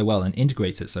does it so well and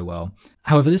integrates it so well.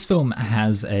 However, this film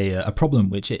has a problem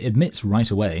which it admits right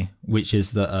away, which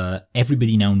is that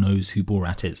everybody now knows who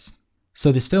Borat is.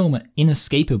 So this film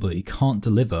inescapably can't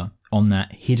deliver on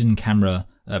that hidden camera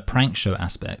prank show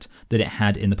aspect that it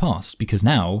had in the past, because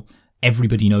now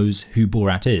everybody knows who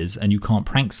Borat is, and you can't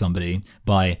prank somebody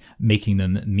by making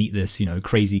them meet this,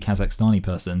 crazy Kazakhstani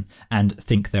person and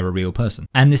think they're a real person.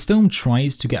 And this film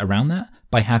tries to get around that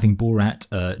by having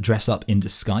Borat dress up in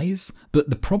disguise.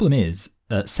 But the problem is,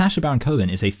 Sacha Baron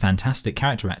Cohen is a fantastic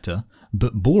character actor,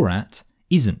 but Borat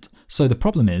isn't. So the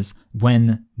problem is,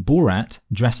 when Borat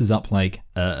dresses up like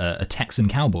a Texan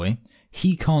cowboy,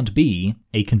 he can't be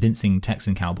a convincing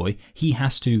Texan cowboy. He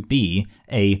has to be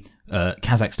a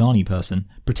Kazakhstani person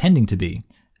pretending to be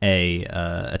a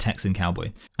Texan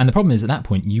cowboy. And the problem is, at that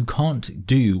point, you can't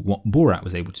do what Borat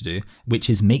was able to do, which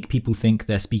is make people think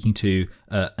they're speaking to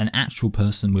an actual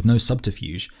person with no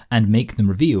subterfuge and make them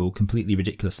reveal completely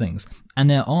ridiculous things. And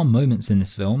there are moments in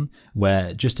this film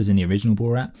where, just as in the original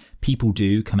Borat, people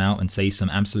do come out and say some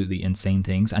absolutely insane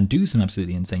things and do some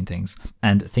absolutely insane things,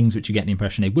 and things which you get the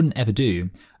impression they wouldn't ever do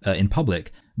in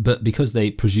public. But because they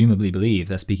presumably believe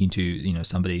they're speaking to,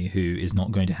 somebody who is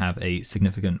not going to have a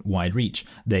significant wide reach,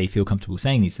 they feel comfortable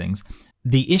saying these things.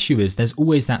 The issue is there's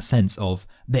always that sense of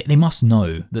they must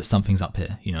know that something's up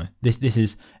here. This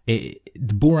is it,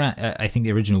 the Borat. I think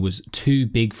the original was too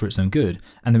big for its own good,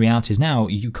 and the reality is now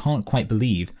you can't quite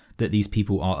believe that these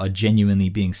people are genuinely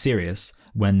being serious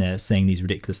when they're saying these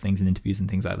ridiculous things in interviews and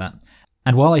things like that.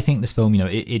 And while I think this film,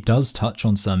 it does touch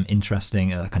on some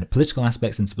interesting kind of political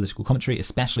aspects and political commentary,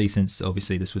 especially since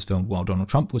obviously this was filmed while Donald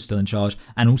Trump was still in charge,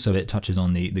 and also it touches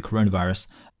on the coronavirus,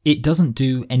 it doesn't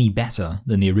do any better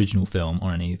than the original film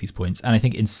on any of these points. And I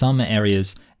think in some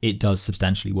areas it does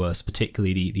substantially worse,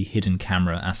 particularly the hidden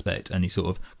camera aspect and the sort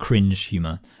of cringe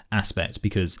humor aspect,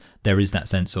 because there is that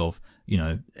sense of,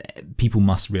 people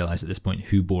must realize at this point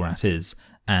who Borat is,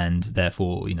 and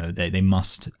therefore, they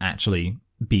must actually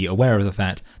be aware of the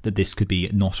fact that this could be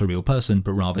not a real person,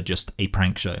 but rather just a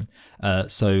prank show.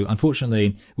 So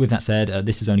unfortunately, with that said,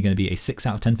 this is only going to be a 6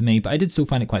 out of 10 for me, but I did still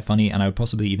find it quite funny, and I would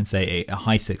possibly even say a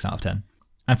high 6 out of 10.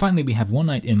 And finally, we have One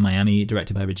Night in Miami,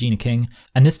 directed by Regina King,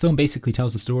 and this film basically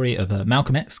tells the story of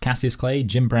Malcolm X, Cassius Clay,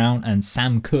 Jim Brown, and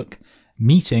Sam Cooke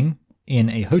meeting in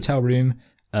a hotel room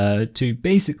to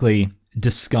basically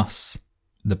discuss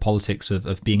the politics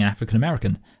of being African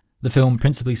American. The film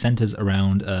principally centers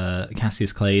around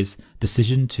Cassius Clay's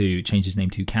decision to change his name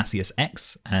to Cassius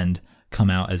X and come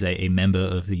out as a member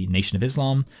of the Nation of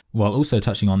Islam, while also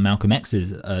touching on Malcolm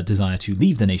X's desire to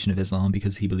leave the Nation of Islam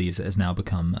because he believes it has now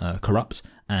become corrupt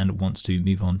and wants to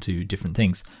move on to different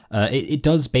things. It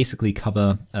does basically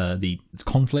cover the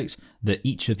conflict that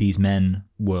each of these men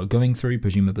were going through,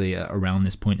 presumably around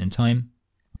this point in time.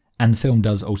 And the film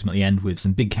does ultimately end with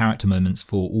some big character moments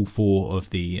for all 4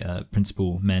 of the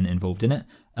principal men involved in it.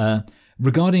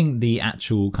 Regarding the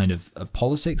actual kind of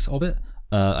politics of it,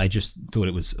 I just thought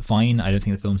it was fine. I don't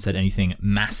think the film said anything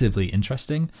massively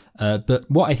interesting. But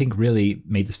what I think really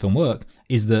made this film work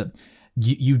is that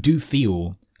you do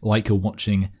feel like you're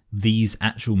watching these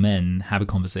actual men have a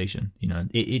conversation.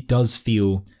 It does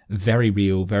feel very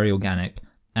real, very organic.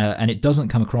 And it doesn't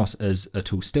come across as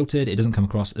at all stilted. It doesn't come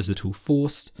across as at all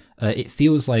forced. It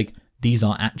feels like these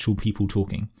are actual people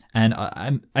talking. And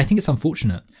I think it's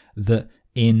unfortunate that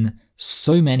in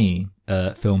so many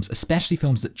films, especially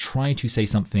films that try to say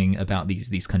something about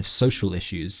these kind of social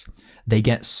issues, they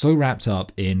get so wrapped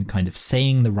up in kind of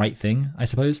saying the right thing, I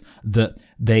suppose, that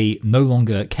they no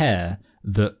longer care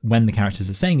that when the characters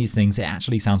are saying these things, it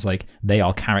actually sounds like they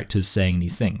are characters saying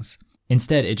these things.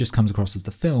 Instead, it just comes across as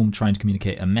the film trying to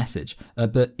communicate a message.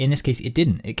 But in this case, it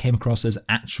didn't. It came across as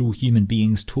actual human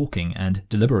beings talking and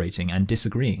deliberating and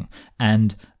disagreeing.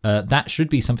 And that should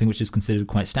be something which is considered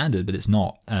quite standard, but it's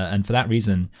not. And for that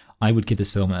reason, I would give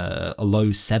this film a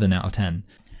low 7 out of 10.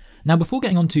 Now, before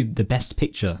getting on to the Best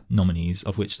Picture nominees,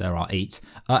 of which there are 8,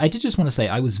 I did just want to say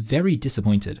I was very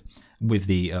disappointed with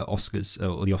the Oscars,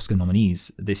 or the Oscar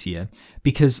nominees this year,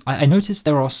 because I noticed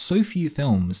there are so few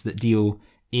films that deal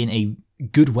in a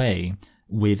good way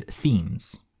with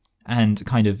themes and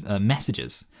kind of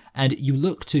messages. And you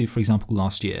look to, for example,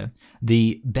 last year,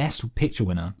 the Best Picture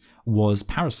winner was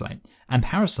Parasite. And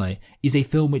Parasite is a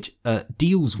film which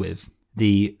deals with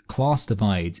the class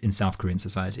divides in South Korean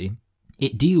society.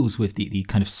 It deals with the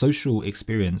kind of social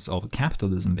experience of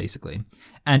capitalism, basically.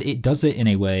 And it does it in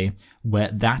a way where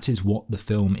that is what the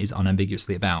film is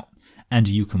unambiguously about. And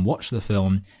you can watch the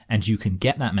film and you can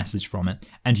get that message from it,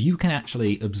 and you can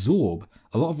actually absorb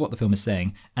a lot of what the film is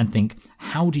saying and think,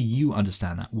 how do you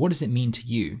understand that? What does it mean to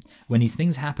you? When these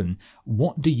things happen,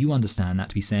 what do you understand that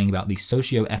to be saying about the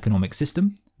socio-economic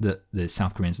system that the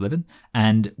South Koreans live in?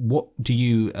 And what do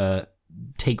you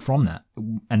take from that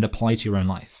and apply to your own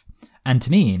life? And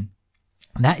to me,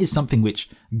 That is something which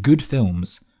good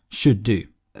films should do.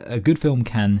 A good film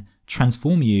can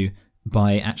transform you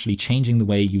by actually changing the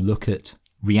way you look at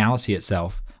reality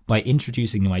itself, by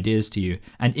introducing new ideas to you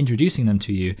and introducing them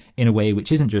to you in a way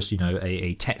which isn't just,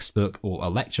 a textbook or a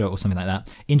lecture or something like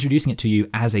that, introducing it to you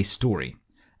as a story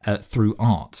through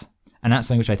art. And that's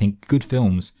something which I think good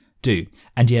films do.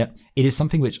 And yet it is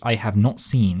something which I have not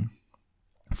seen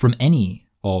from any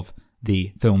of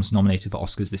the films nominated for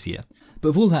Oscars this year. But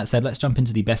with all that said, let's jump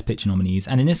into the Best Picture nominees.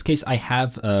 And in this case, I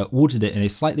have ordered it in a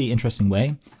slightly interesting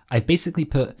way. I've basically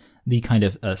put the kind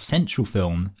of central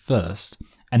film first,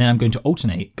 and then I'm going to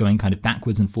alternate going kind of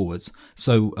backwards and forwards.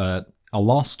 So our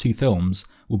last two films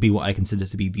will be what I consider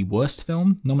to be the worst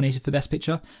film nominated for Best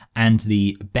Picture and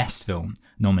the best film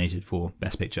nominated for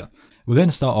Best Picture. We're going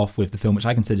to start off with the film which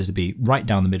I consider to be right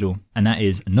down the middle, and that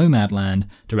is Nomadland,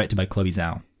 directed by Chloe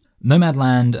Zhao.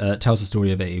 Nomadland tells the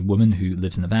story of a woman who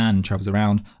lives in a van and travels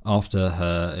around after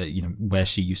her, where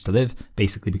she used to live,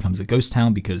 basically becomes a ghost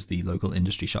town because the local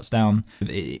industry shuts down.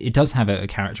 It does have a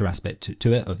character aspect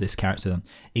to it, of this character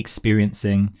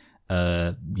experiencing,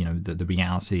 the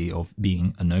reality of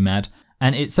being a nomad.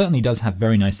 And it certainly does have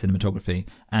very nice cinematography,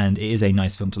 and it is a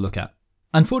nice film to look at.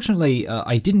 Unfortunately,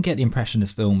 I didn't get the impression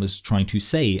this film was trying to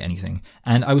say anything,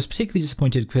 and I was particularly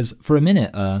disappointed because for a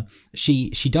minute,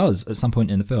 she does, at some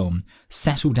point in the film,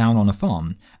 settle down on a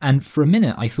farm, and for a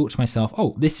minute I thought to myself,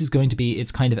 oh, this is going to be, it's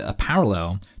kind of a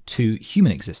parallel to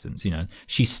human existence,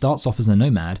 She starts off as a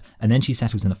nomad, and then she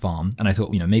settles in a farm, and I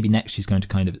thought, maybe next she's going to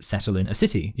kind of settle in a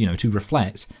city, to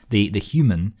reflect the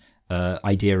human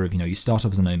idea of, you start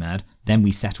off as a nomad, then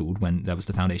we settled when there was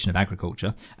the foundation of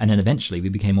agriculture, and then eventually we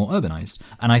became more urbanized.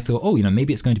 And I thought,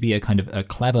 maybe it's going to be a kind of a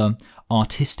clever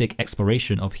artistic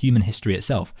exploration of human history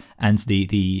itself and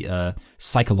the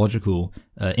psychological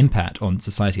impact on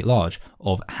society at large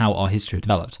of how our history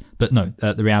developed. But no,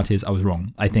 the reality is I was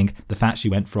wrong. I think the fact she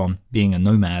went from being a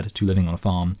nomad to living on a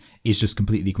farm is just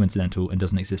completely coincidental and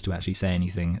doesn't exist to actually say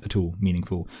anything at all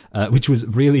meaningful, which was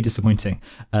really disappointing.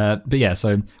 But yeah,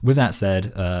 so with that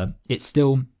said, it's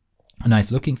still a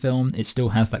nice looking film. It still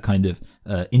has that kind of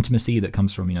intimacy that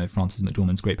comes from, Frances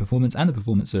McDormand's great performance and the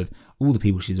performance of all the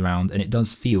people she's around. And it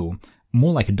does feel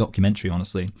more like a documentary,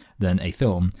 honestly, than a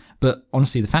film. But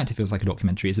honestly, the fact it feels like a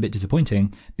documentary is a bit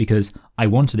disappointing because I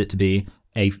wanted it to be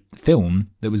a film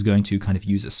that was going to kind of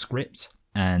use a script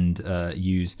and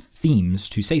use themes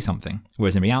to say something.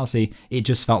 Whereas in reality, it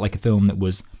just felt like a film that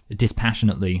was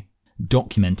dispassionately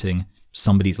documenting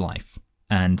somebody's life.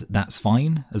 And that's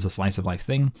fine as a slice of life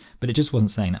thing, but it just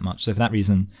wasn't saying that much. So for that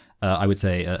reason, I would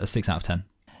say a 6 out of 10.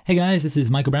 Hey guys, this is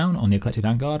Michael Brown on the Eclectic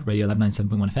Vanguard, Radio Lab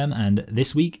 97.1 FM, and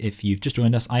this week, if you've just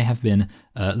joined us, I have been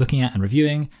looking at and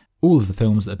reviewing all of the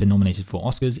films that have been nominated for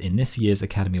Oscars in this year's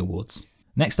Academy Awards.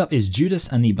 Next up is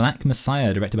Judas and the Black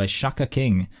Messiah, directed by Shaka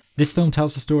King. This film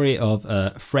tells the story of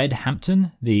Fred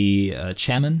Hampton, the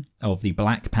chairman of the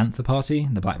Black Panther Party.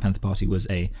 The Black Panther Party was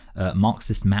a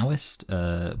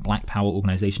Marxist-Maoist Black Power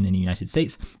organization in the United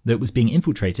States that was being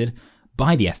infiltrated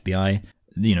by the FBI.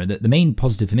 The main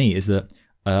positive for me is that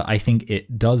I think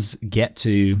it does get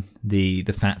to the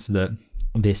fact that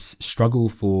this struggle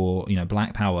for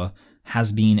Black Power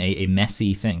has been a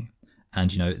messy thing. And,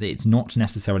 it's not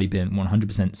necessarily been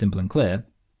 100% simple and clear.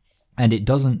 And it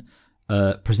doesn't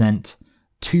present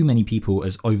too many people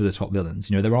as over-the-top villains.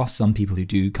 There are some people who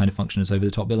do kind of function as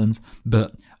over-the-top villains,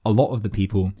 but a lot of the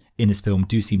people in this film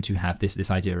do seem to have this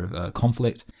idea of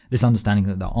conflict, this understanding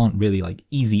that there aren't really like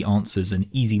easy answers and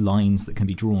easy lines that can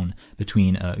be drawn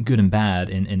between good and bad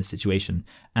in a situation.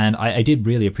 And I did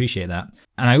really appreciate that.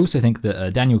 And I also think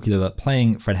that Daniel Kaluuya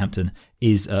playing Fred Hampton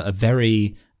is a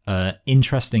very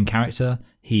interesting character.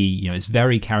 He, is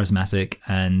very charismatic,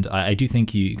 and I do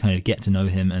think you kind of get to know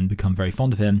him and become very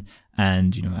fond of him.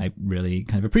 And, I really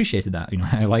kind of appreciated that.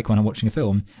 I like when I'm watching a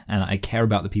film and I care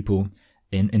about the people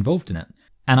involved in it.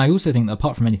 And I also think that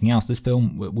apart from anything else, this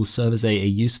film will serve as a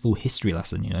useful history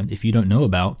lesson. If you don't know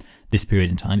about this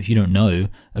period in time, if you don't know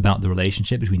about the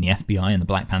relationship between the FBI and the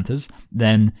Black Panthers,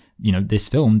 then, this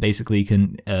film basically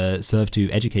can serve to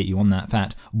educate you on that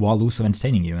fact while also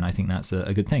entertaining you. And I think that's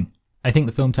a good thing. I think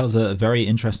the film tells a very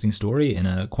interesting story in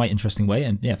a quite interesting way.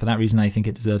 And yeah, for that reason, I think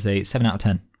it deserves a 7 out of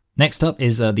 10. Next up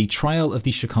is The Trial of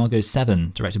the Chicago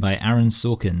 7, directed by Aaron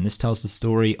Sorkin. This tells the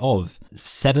story of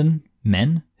 7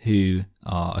 men who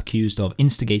are accused of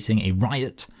instigating a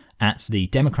riot at the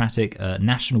Democratic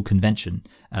National Convention.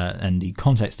 And the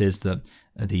context is that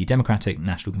the Democratic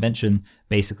National Convention,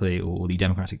 basically, or the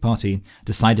Democratic Party,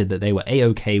 decided that they were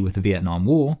A-OK with the Vietnam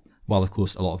War, while of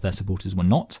course a lot of their supporters were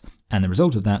not. And the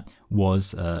result of that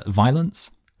was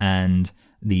violence and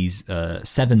these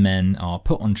 7 men are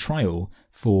put on trial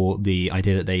for the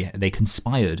idea that they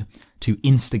conspired to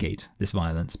instigate this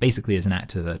violence, basically as an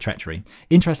act of treachery.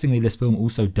 Interestingly, this film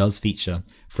also does feature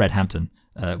Fred Hampton,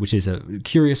 which is a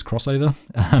curious crossover.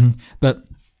 But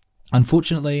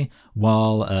unfortunately,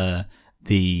 while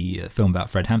the film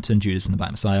about Fred Hampton, Judas and the Black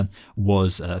Messiah,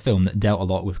 was a film that dealt a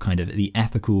lot with kind of the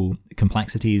ethical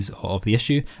complexities of the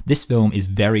issue, this film is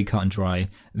very cut and dry,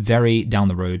 very down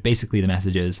the road. Basically, the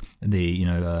message is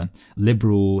the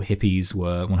liberal hippies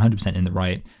were 100% in the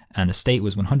right, and the state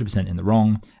was 100% in the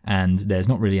wrong, and there's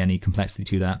not really any complexity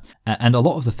to that. And a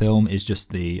lot of the film is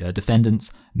just the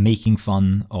defendants making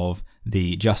fun of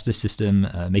the justice system,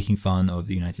 making fun of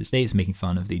the United States, making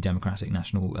fun of the Democratic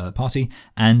National Party,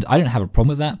 and I don't have a problem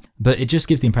with that, but it just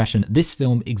gives the impression this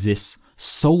film exists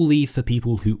solely for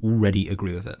people who already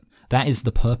agree with it. That is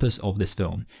the purpose of this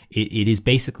film. It is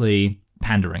basically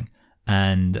pandering.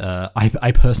 And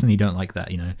I personally don't like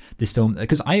that, this film,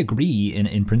 because I agree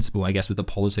in principle, I guess, with the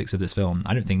politics of this film.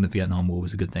 I don't think the Vietnam War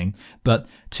was a good thing, but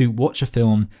to watch a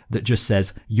film that just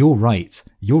says, you're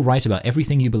right about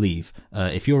everything you believe.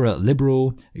 If you're a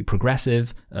liberal,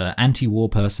 progressive, anti-war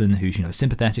person who's,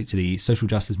 sympathetic to the social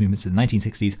justice movements of the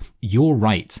 1960s, you're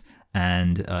right.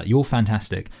 And you're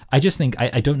fantastic. I just think,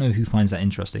 I don't know who finds that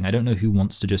interesting. I don't know who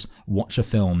wants to just watch a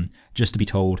film just to be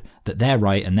told that they're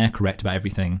right and they're correct about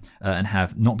everything and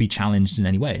have not be challenged in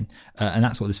any way. And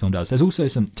that's what this film does. There's also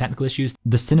some technical issues.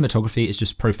 The cinematography is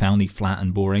just profoundly flat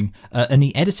and boring. And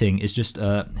the editing is just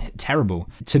terrible.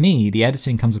 To me, the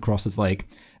editing comes across as like,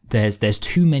 there's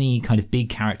too many kind of big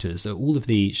characters. So all of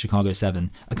the Chicago 7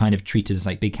 are kind of treated as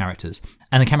like big characters.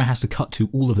 And the camera has to cut to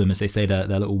all of them as they say their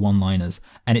little one-liners.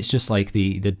 And it's just like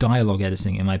the dialogue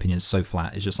editing, in my opinion, is so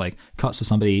flat. It's just like cuts to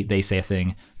somebody, they say a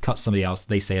thing, cuts to somebody else,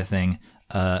 they say a thing.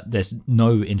 There's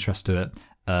no interest to it.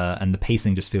 And the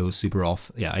pacing just feels super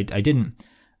off. Yeah, I didn't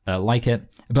like it.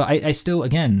 But I still,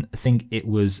 again, think it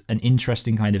was an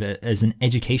interesting kind of, as an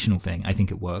educational thing, I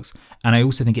think it works. And I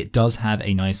also think it does have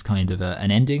a nice kind of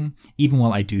an ending. Even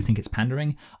while I do think it's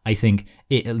pandering, I think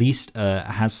it at least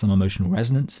has some emotional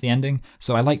resonance, the ending.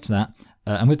 So I liked that.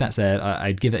 And with that said,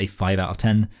 I'd give it a 5 out of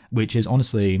 10, which is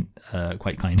honestly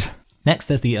quite kind. Next,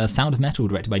 there's the Sound of Metal,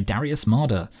 directed by Darius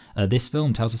Marder. This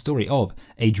film tells the story of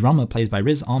a drummer played by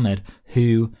Riz Ahmed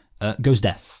who goes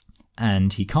deaf.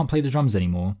 And he can't play the drums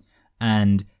anymore,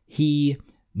 and he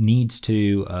needs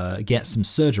to get some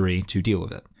surgery to deal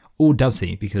with it. Or does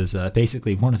he? Because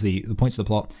basically one of the points of the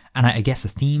plot, and I guess the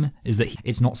theme, is that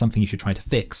it's not something you should try to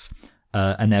fix.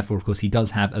 And therefore, of course, he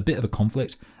does have a bit of a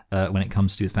conflict when it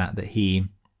comes to the fact that he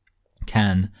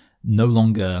can no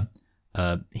longer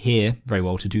hear very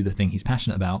well to do the thing he's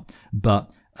passionate about,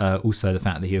 but also the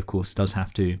fact that he, of course, does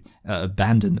have to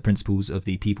abandon the principles of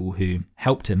the people who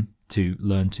helped him to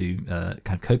learn to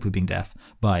kind of cope with being deaf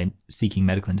by seeking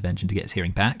medical intervention to get his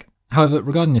hearing back. However,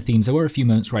 regarding the themes, there were a few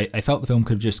moments where I felt the film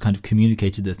could have just kind of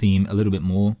communicated the theme a little bit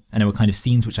more, and there were kind of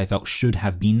scenes which I felt should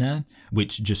have been there,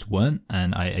 which just weren't,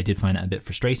 and I did find that a bit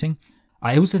frustrating.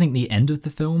 I also think the end of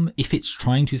the film, if it's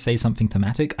trying to say something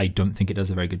thematic, I don't think it does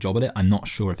a very good job at it. I'm not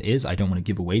sure if it is. I don't want to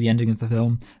give away the ending of the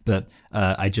film, but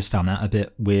I just found that a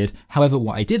bit weird. However,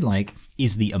 what I did like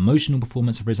is the emotional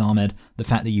performance of Riz Ahmed, the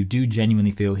fact that you do genuinely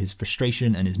feel his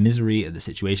frustration and his misery at the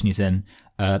situation he's in.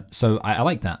 So I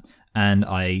like that. And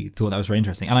I thought that was very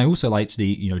interesting. And I also liked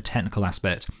the technical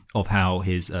aspect of how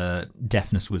his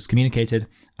deafness was communicated.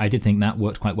 I did think that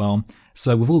worked quite well.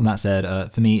 So with all that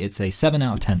said, for me, it's a 7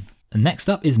 out of 10. And next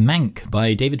up is Mank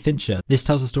by David Fincher. This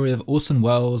tells the story of Orson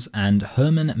Welles and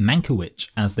Herman Mankiewicz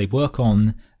as they work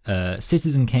on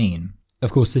Citizen Kane.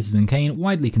 Of course, Citizen Kane,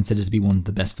 widely considered to be one of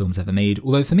the best films ever made,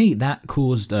 although for me that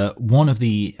caused one of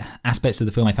the aspects of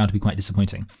the film I found to be quite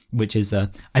disappointing, which is, I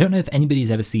don't know if anybody's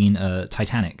ever seen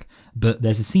Titanic, but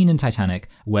there's a scene in Titanic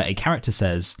where a character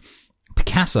says,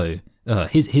 Picasso,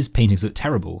 his paintings look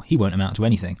terrible, he won't amount to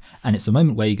anything. And it's a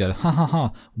moment where you go, ha ha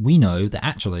ha, we know that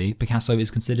actually Picasso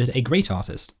is considered a great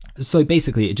artist. So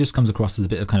basically it just comes across as a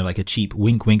bit of kind of like a cheap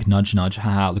wink wink nudge nudge,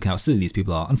 haha, look how silly these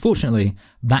people are. Unfortunately,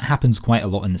 that happens quite a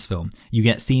lot in this film. You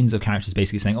get scenes of characters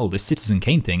basically saying, oh, this Citizen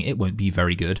Kane thing, it won't be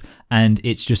very good. And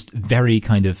it's just very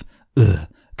kind of,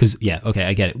 because, yeah, okay,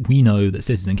 I get it. We know that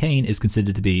Citizen Kane is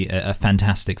considered to be a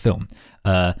fantastic film.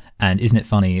 And isn't it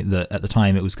funny that at the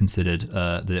time it was considered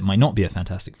that it might not be a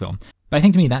fantastic film? But I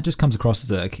think to me that just comes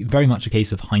across as very much a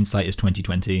case of hindsight is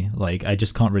 20/20. Like, I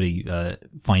just can't really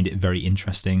find it very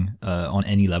interesting on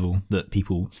any level that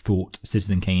people thought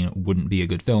Citizen Kane wouldn't be a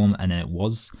good film, and then it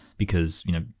was, because,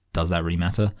 does that really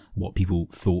matter what people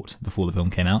thought before the film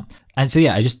came out? And so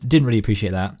yeah, I just didn't really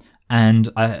appreciate that. And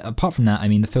apart from that, I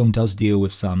mean, the film does deal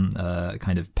with some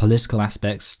kind of political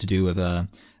aspects to do with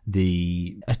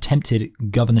the attempted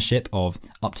governorship of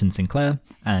Upton Sinclair,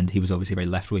 and he was obviously a very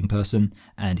left-wing person,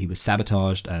 and he was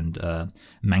sabotaged, and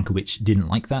Mankiewicz didn't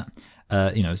like that.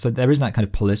 So there is that kind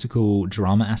of political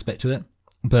drama aspect to it.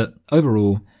 But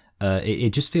overall, it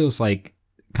just feels like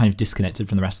kind of disconnected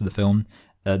from the rest of the film.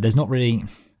 There's not really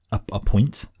a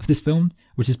point of this film,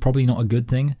 which is probably not a good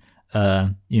thing.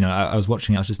 I was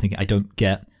watching it, I was just thinking, I don't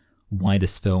get why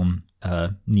this film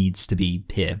needs to be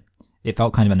here. It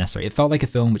felt kind of unnecessary. It felt like a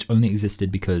film which only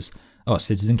existed because,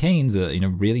 Citizen Kane's a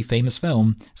really famous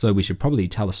film, so we should probably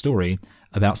tell a story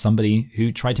about somebody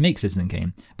who tried to make Citizen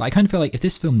Kane. But I kind of feel like if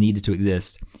this film needed to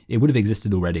exist, it would have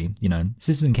existed already.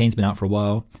 Citizen Kane's been out for a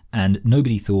while, and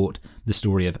nobody thought the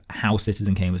story of how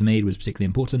Citizen Kane was made was particularly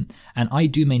important, and I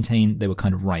do maintain they were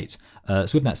kind of right.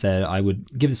 So with that said, I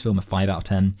would give this film a 5 out of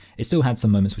 10. It still had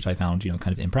some moments which I found,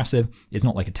 kind of impressive. It's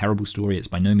not like a terrible story, it's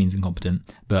by no means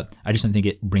incompetent, but I just don't think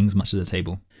it brings much to the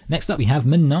table. Next up, we have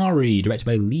Minari, directed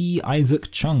by Lee Isaac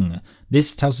Chung.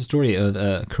 This tells the story of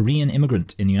a Korean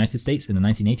immigrant in the United States in the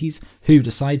 1980s who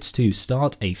decides to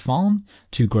start a farm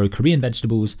to grow Korean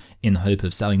vegetables in the hope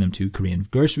of selling them to Korean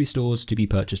grocery stores to be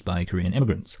purchased by Korean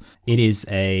immigrants. It is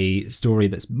a story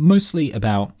that's mostly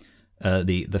about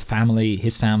the family,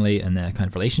 his family, and their kind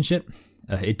of relationship.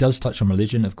 It does touch on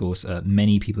religion, of course.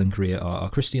 Many people in Korea are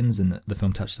Christians, and the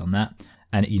film touches on that.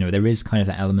 And, there is kind of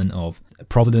that element of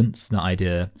providence, that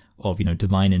idea of,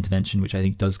 divine intervention, which I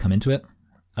think does come into it.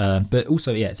 But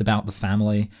also, it's about the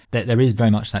family. There is very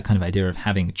much that kind of idea of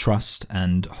having trust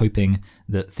and hoping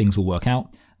that things will work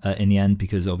out in the end,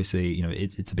 because obviously,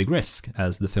 it's a big risk,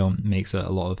 as the film makes a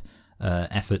lot of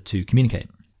effort to communicate.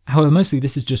 However, mostly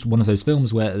this is just one of those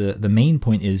films where the main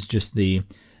point is just the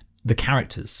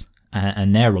characters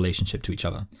and their relationship to each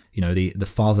other. The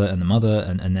father and the mother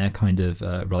and their kind of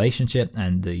relationship,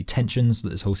 and the tensions that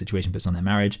this whole situation puts on their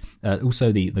marriage.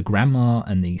 Also the grandma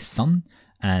and the son,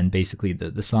 and basically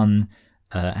the son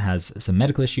has some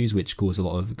medical issues which cause a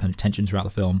lot of kind of tension throughout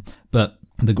the film. But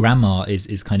the grandma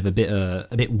is kind of a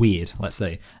bit weird, let's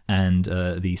say, and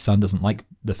the son doesn't like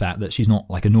the fact that she's not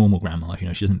like a normal grandma. She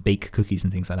doesn't bake cookies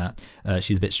and things like that.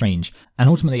 She's a bit strange. And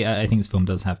ultimately, I think this film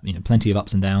does have plenty of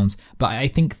ups and downs, but I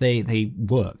think they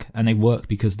work, and they work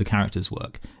because the characters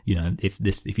work. If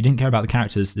you didn't care about the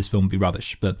characters, this film would be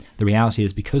rubbish. But the reality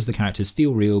is, because the characters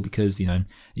feel real, because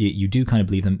you do kind of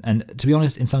believe them, and to be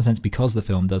honest, in some sense, because the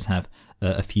film does have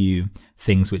a few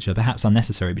things which are perhaps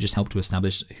unnecessary, but just help to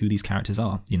establish who these characters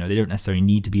are. They don't necessarily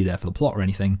need to be there for the plot or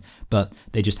anything, but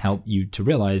they just help you to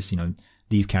realize,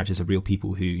 these characters are real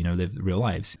people who, live real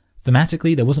lives.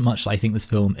 Thematically, there wasn't much I think this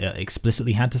film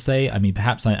explicitly had to say. I mean,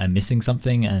 perhaps I'm missing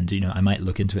something, and I might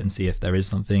look into it and see if there is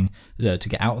something to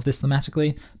get out of this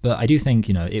thematically. But I do think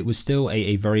it was still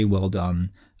a very well done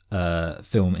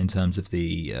film in terms of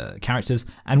the characters,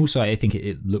 and also I think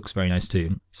it looks very nice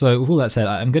too. So with all that said,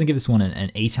 I'm going to give this one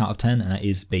an 8 out of 10, and that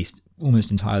is based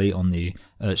almost entirely on the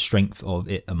strength of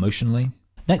it emotionally.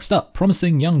 Next up,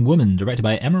 Promising Young Woman, directed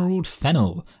by Emerald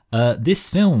Fennell. This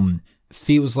film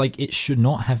feels like it should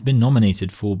not have been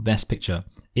nominated for Best Picture.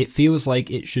 It feels like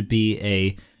it should be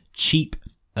a cheap,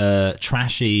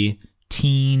 trashy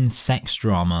teen sex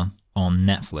drama on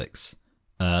Netflix.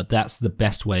 That's the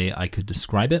best way I could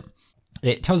describe it.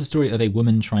 It tells the story of a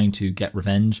woman trying to get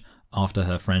revenge after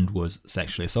her friend was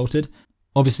sexually assaulted.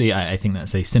 Obviously, I think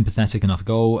that's a sympathetic enough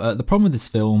goal. The problem with this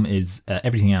film is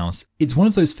everything else. It's one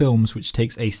of those films which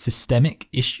takes a systemic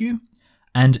issue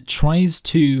and tries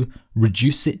to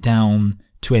reduce it down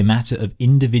to a matter of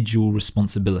individual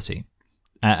responsibility.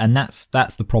 And that's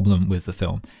the problem with the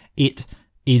film. It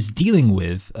is dealing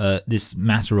with this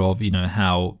matter of,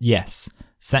 how, yes,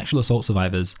 sexual assault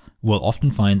survivors will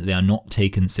often find that they are not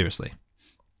taken seriously.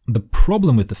 The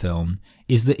problem with the film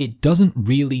is that it doesn't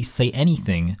really say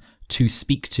anything to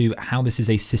speak to how this is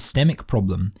a systemic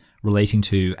problem relating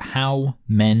to how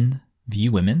men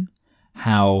view women,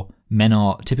 how men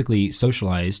are typically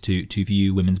socialized to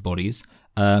view women's bodies,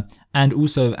 and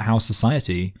also how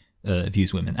society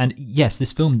views women. And yes,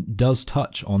 this film does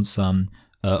touch on some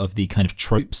of the kind of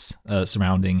tropes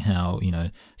surrounding how,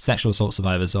 sexual assault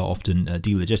survivors are often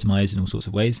delegitimized in all sorts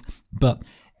of ways, but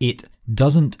it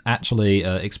doesn't actually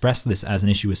express this as an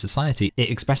issue with society. It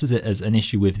expresses it as an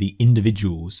issue with the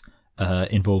individuals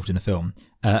involved in the film.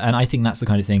 And I think that's the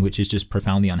kind of thing which is just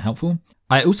profoundly unhelpful.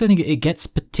 I also think it gets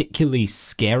particularly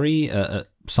scary at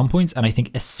some points, and I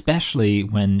think especially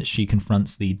when she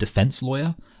confronts the defense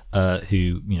lawyer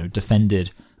who, defended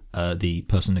the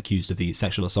person accused of the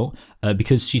sexual assault,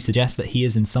 because she suggests that he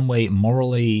is in some way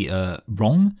morally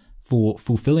wrong for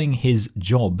fulfilling his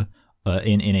job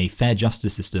in a fair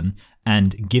justice system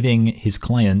and giving his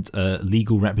client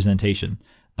legal representation.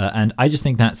 And I just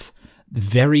think that's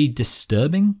very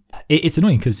disturbing. It's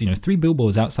annoying because, 3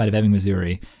 Billboards Outside of Ebbing,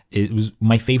 Missouri, it was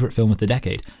my favorite film of the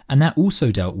decade. And that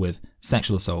also dealt with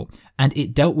sexual assault. And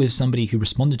it dealt with somebody who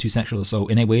responded to sexual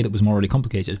assault in a way that was morally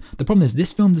complicated. The problem is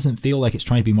this film doesn't feel like it's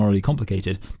trying to be morally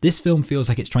complicated. This film feels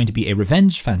like it's trying to be a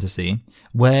revenge fantasy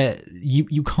where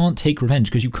you can't take revenge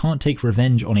because you can't take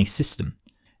revenge on a system.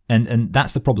 And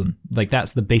that's the problem. Like,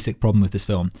 that's the basic problem with this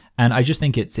film. And I just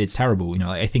think it's terrible.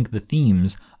 I think the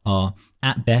themes are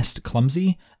at best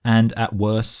clumsy and at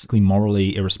worst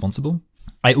morally irresponsible.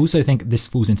 I also think this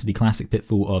falls into the classic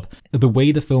pitfall of the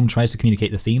way the film tries to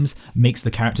communicate the themes makes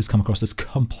the characters come across as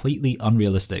completely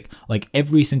unrealistic. Like,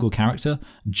 every single character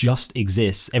just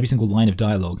exists, every single line of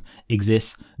dialogue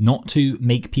exists not to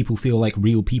make people feel like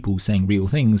real people saying real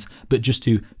things, but just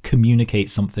to communicate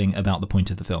something about the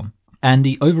point of the film. And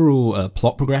the overall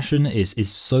plot progression is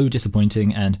so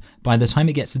disappointing, and by the time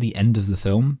it gets to the end of the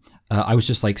film, I was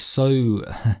just like so...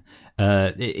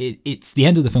 it's the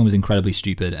end of the film is incredibly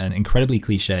stupid and incredibly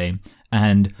cliche,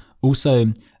 and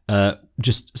also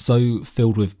just so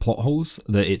filled with plot holes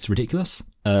that it's ridiculous.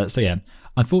 So yeah,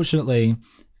 unfortunately,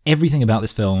 everything about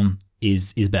this film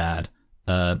is bad.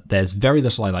 There's very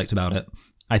little I liked about it.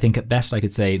 I think at best I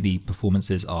could say the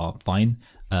performances are fine.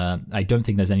 I don't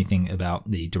think there's anything about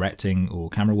the directing or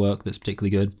camera work that's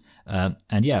particularly good.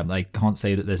 And yeah, I can't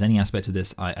say that there's any aspect of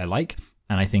this I like.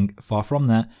 And I think far from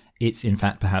that, it's in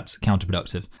fact perhaps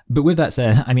counterproductive. But with that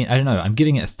said, I don't know, I'm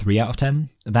giving it a 3 out of 10.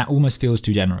 That almost feels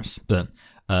too generous. But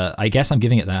I guess I'm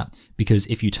giving it that because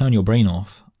if you turn your brain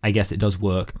off, I guess it does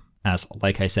work as,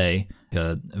 like I say,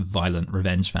 a violent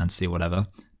revenge fantasy or whatever.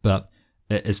 But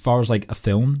as far as like a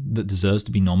film that deserves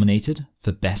to be nominated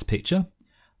for Best Picture,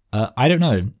 I don't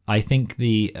know. I think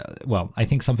I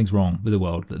think something's wrong with the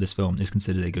world that this film is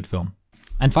considered a good film.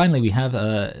 And finally, we have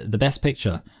the Best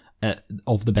Picture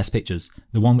of the Best Pictures,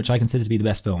 the one which I consider to be the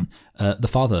best film, The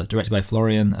Father, directed by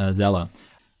Florian Zeller.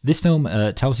 This film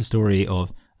tells the story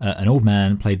of an old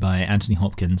man played by Anthony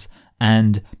Hopkins,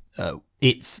 and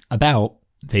it's about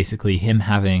basically him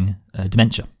having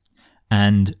dementia.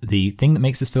 And the thing that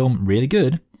makes this film really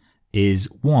good is,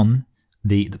 one,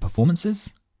 the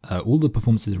performances. All the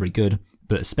performances are really good,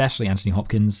 but especially Anthony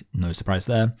Hopkins, no surprise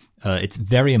there. It's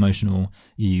very emotional.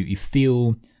 You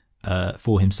feel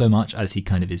for him so much as he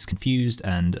kind of is confused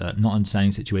and not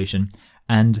understanding the situation.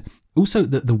 And also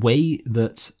the way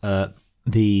that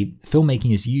the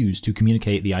filmmaking is used to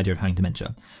communicate the idea of having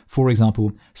dementia. For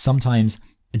example, sometimes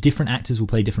different actors will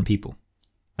play different people.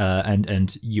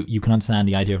 And you can understand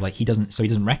the idea of like he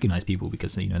doesn't recognize people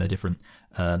because they're different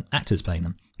actors playing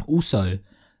them. Also,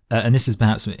 and this is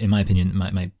perhaps in my opinion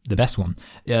the best one.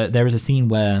 There is a scene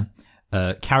where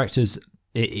characters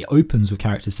it opens with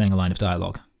characters saying a line of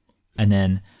dialogue, and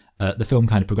then the film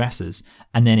kind of progresses,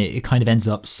 and then it kind of ends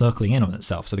up circling in on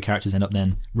itself. So the characters end up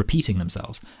then repeating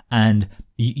themselves, and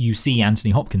you see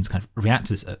Anthony Hopkins kind of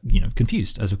react as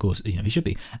confused, as of course he should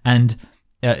be, and.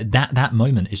 That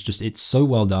moment is just, it's so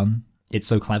well done. It's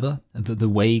so clever. The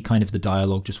way kind of the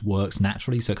dialogue just works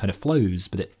naturally, so it kind of flows,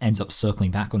 but it ends up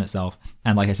circling back on itself.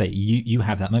 And like I say, you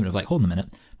have that moment of like, hold on a minute,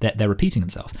 they're repeating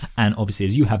themselves. And obviously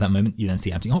as you have that moment, you then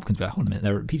see Anthony Hopkins go, hold on a minute,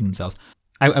 they're repeating themselves.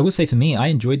 I will say for me, I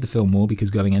enjoyed the film more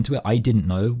because going into it, I didn't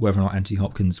know whether or not Anthony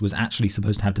Hopkins was actually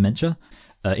supposed to have dementia.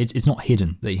 It's not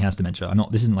hidden that he has dementia.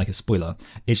 This isn't like a spoiler.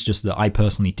 It's just that I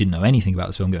personally didn't know anything about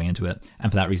this film going into it,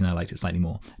 and for that reason I liked it slightly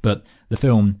more. But the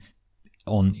film,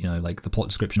 on like the plot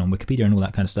description on Wikipedia and all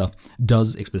that kind of stuff,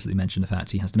 does explicitly mention the fact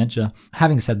he has dementia.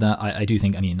 Having said that, I do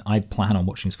think, I plan on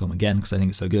watching this film again because I think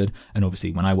it's so good, and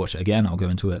obviously when I watch it again, I'll go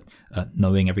into it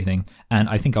knowing everything, and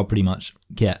I think I'll pretty much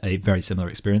get a very similar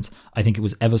experience. I think it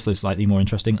was ever so slightly more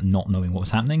interesting not knowing what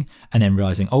was happening, and then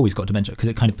realizing, oh, he's got dementia, because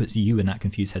it kind of puts you in that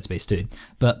confused headspace too.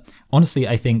 But honestly,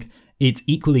 I think it's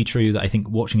equally true that I think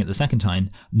watching it the second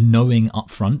time, knowing up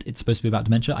front it's supposed to be about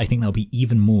dementia, I think there'll be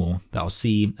even more that I'll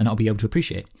see and I'll be able to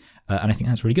appreciate. And I think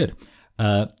that's really good.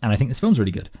 And I think this film's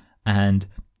really good. And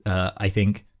I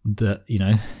think that,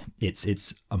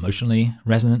 it's emotionally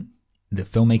resonant, the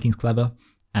filmmaking's clever,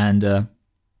 and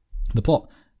the plot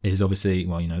is obviously,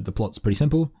 the plot's pretty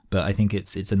simple, but I think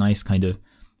it's a nice kind of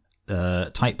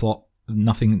tight plot.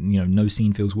 Nothing, no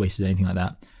scene feels wasted, anything like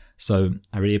that. So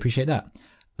I really appreciate that.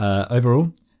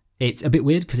 Overall, it's a bit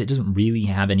weird because it doesn't really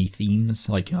have any themes,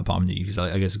 like, apart from because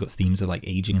I guess it's got themes of like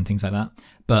aging and things like that,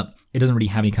 but it doesn't really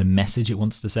have any kind of message it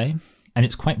wants to say. And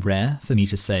it's quite rare for me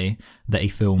to say that a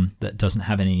film that doesn't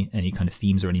have any kind of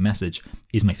themes or any message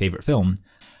is my favorite film.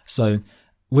 So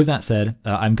with that said,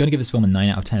 I'm going to give this film a 9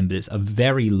 out of 10, but it's a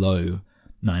very low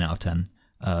 9 out of 10.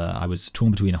 I was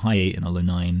torn between a high 8 and a low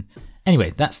 9.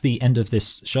 Anyway, that's the end of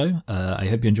this show. I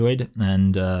hope you enjoyed,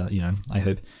 and I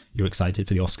hope you're excited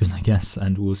for the Oscars, I guess,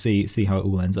 and we'll see how it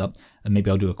all ends up. And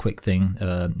maybe I'll do a quick thing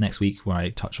next week where I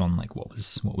touch on like what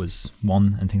was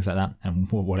won and things like that,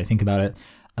 and what I think about it.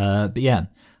 But yeah,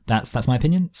 that's my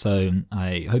opinion. So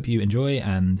I hope you enjoy,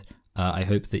 and I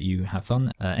hope that you have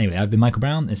fun. Anyway, I've been Michael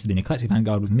Brown. This has been Eclectic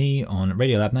Vanguard with me on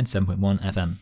Radiolab 97.1 FM.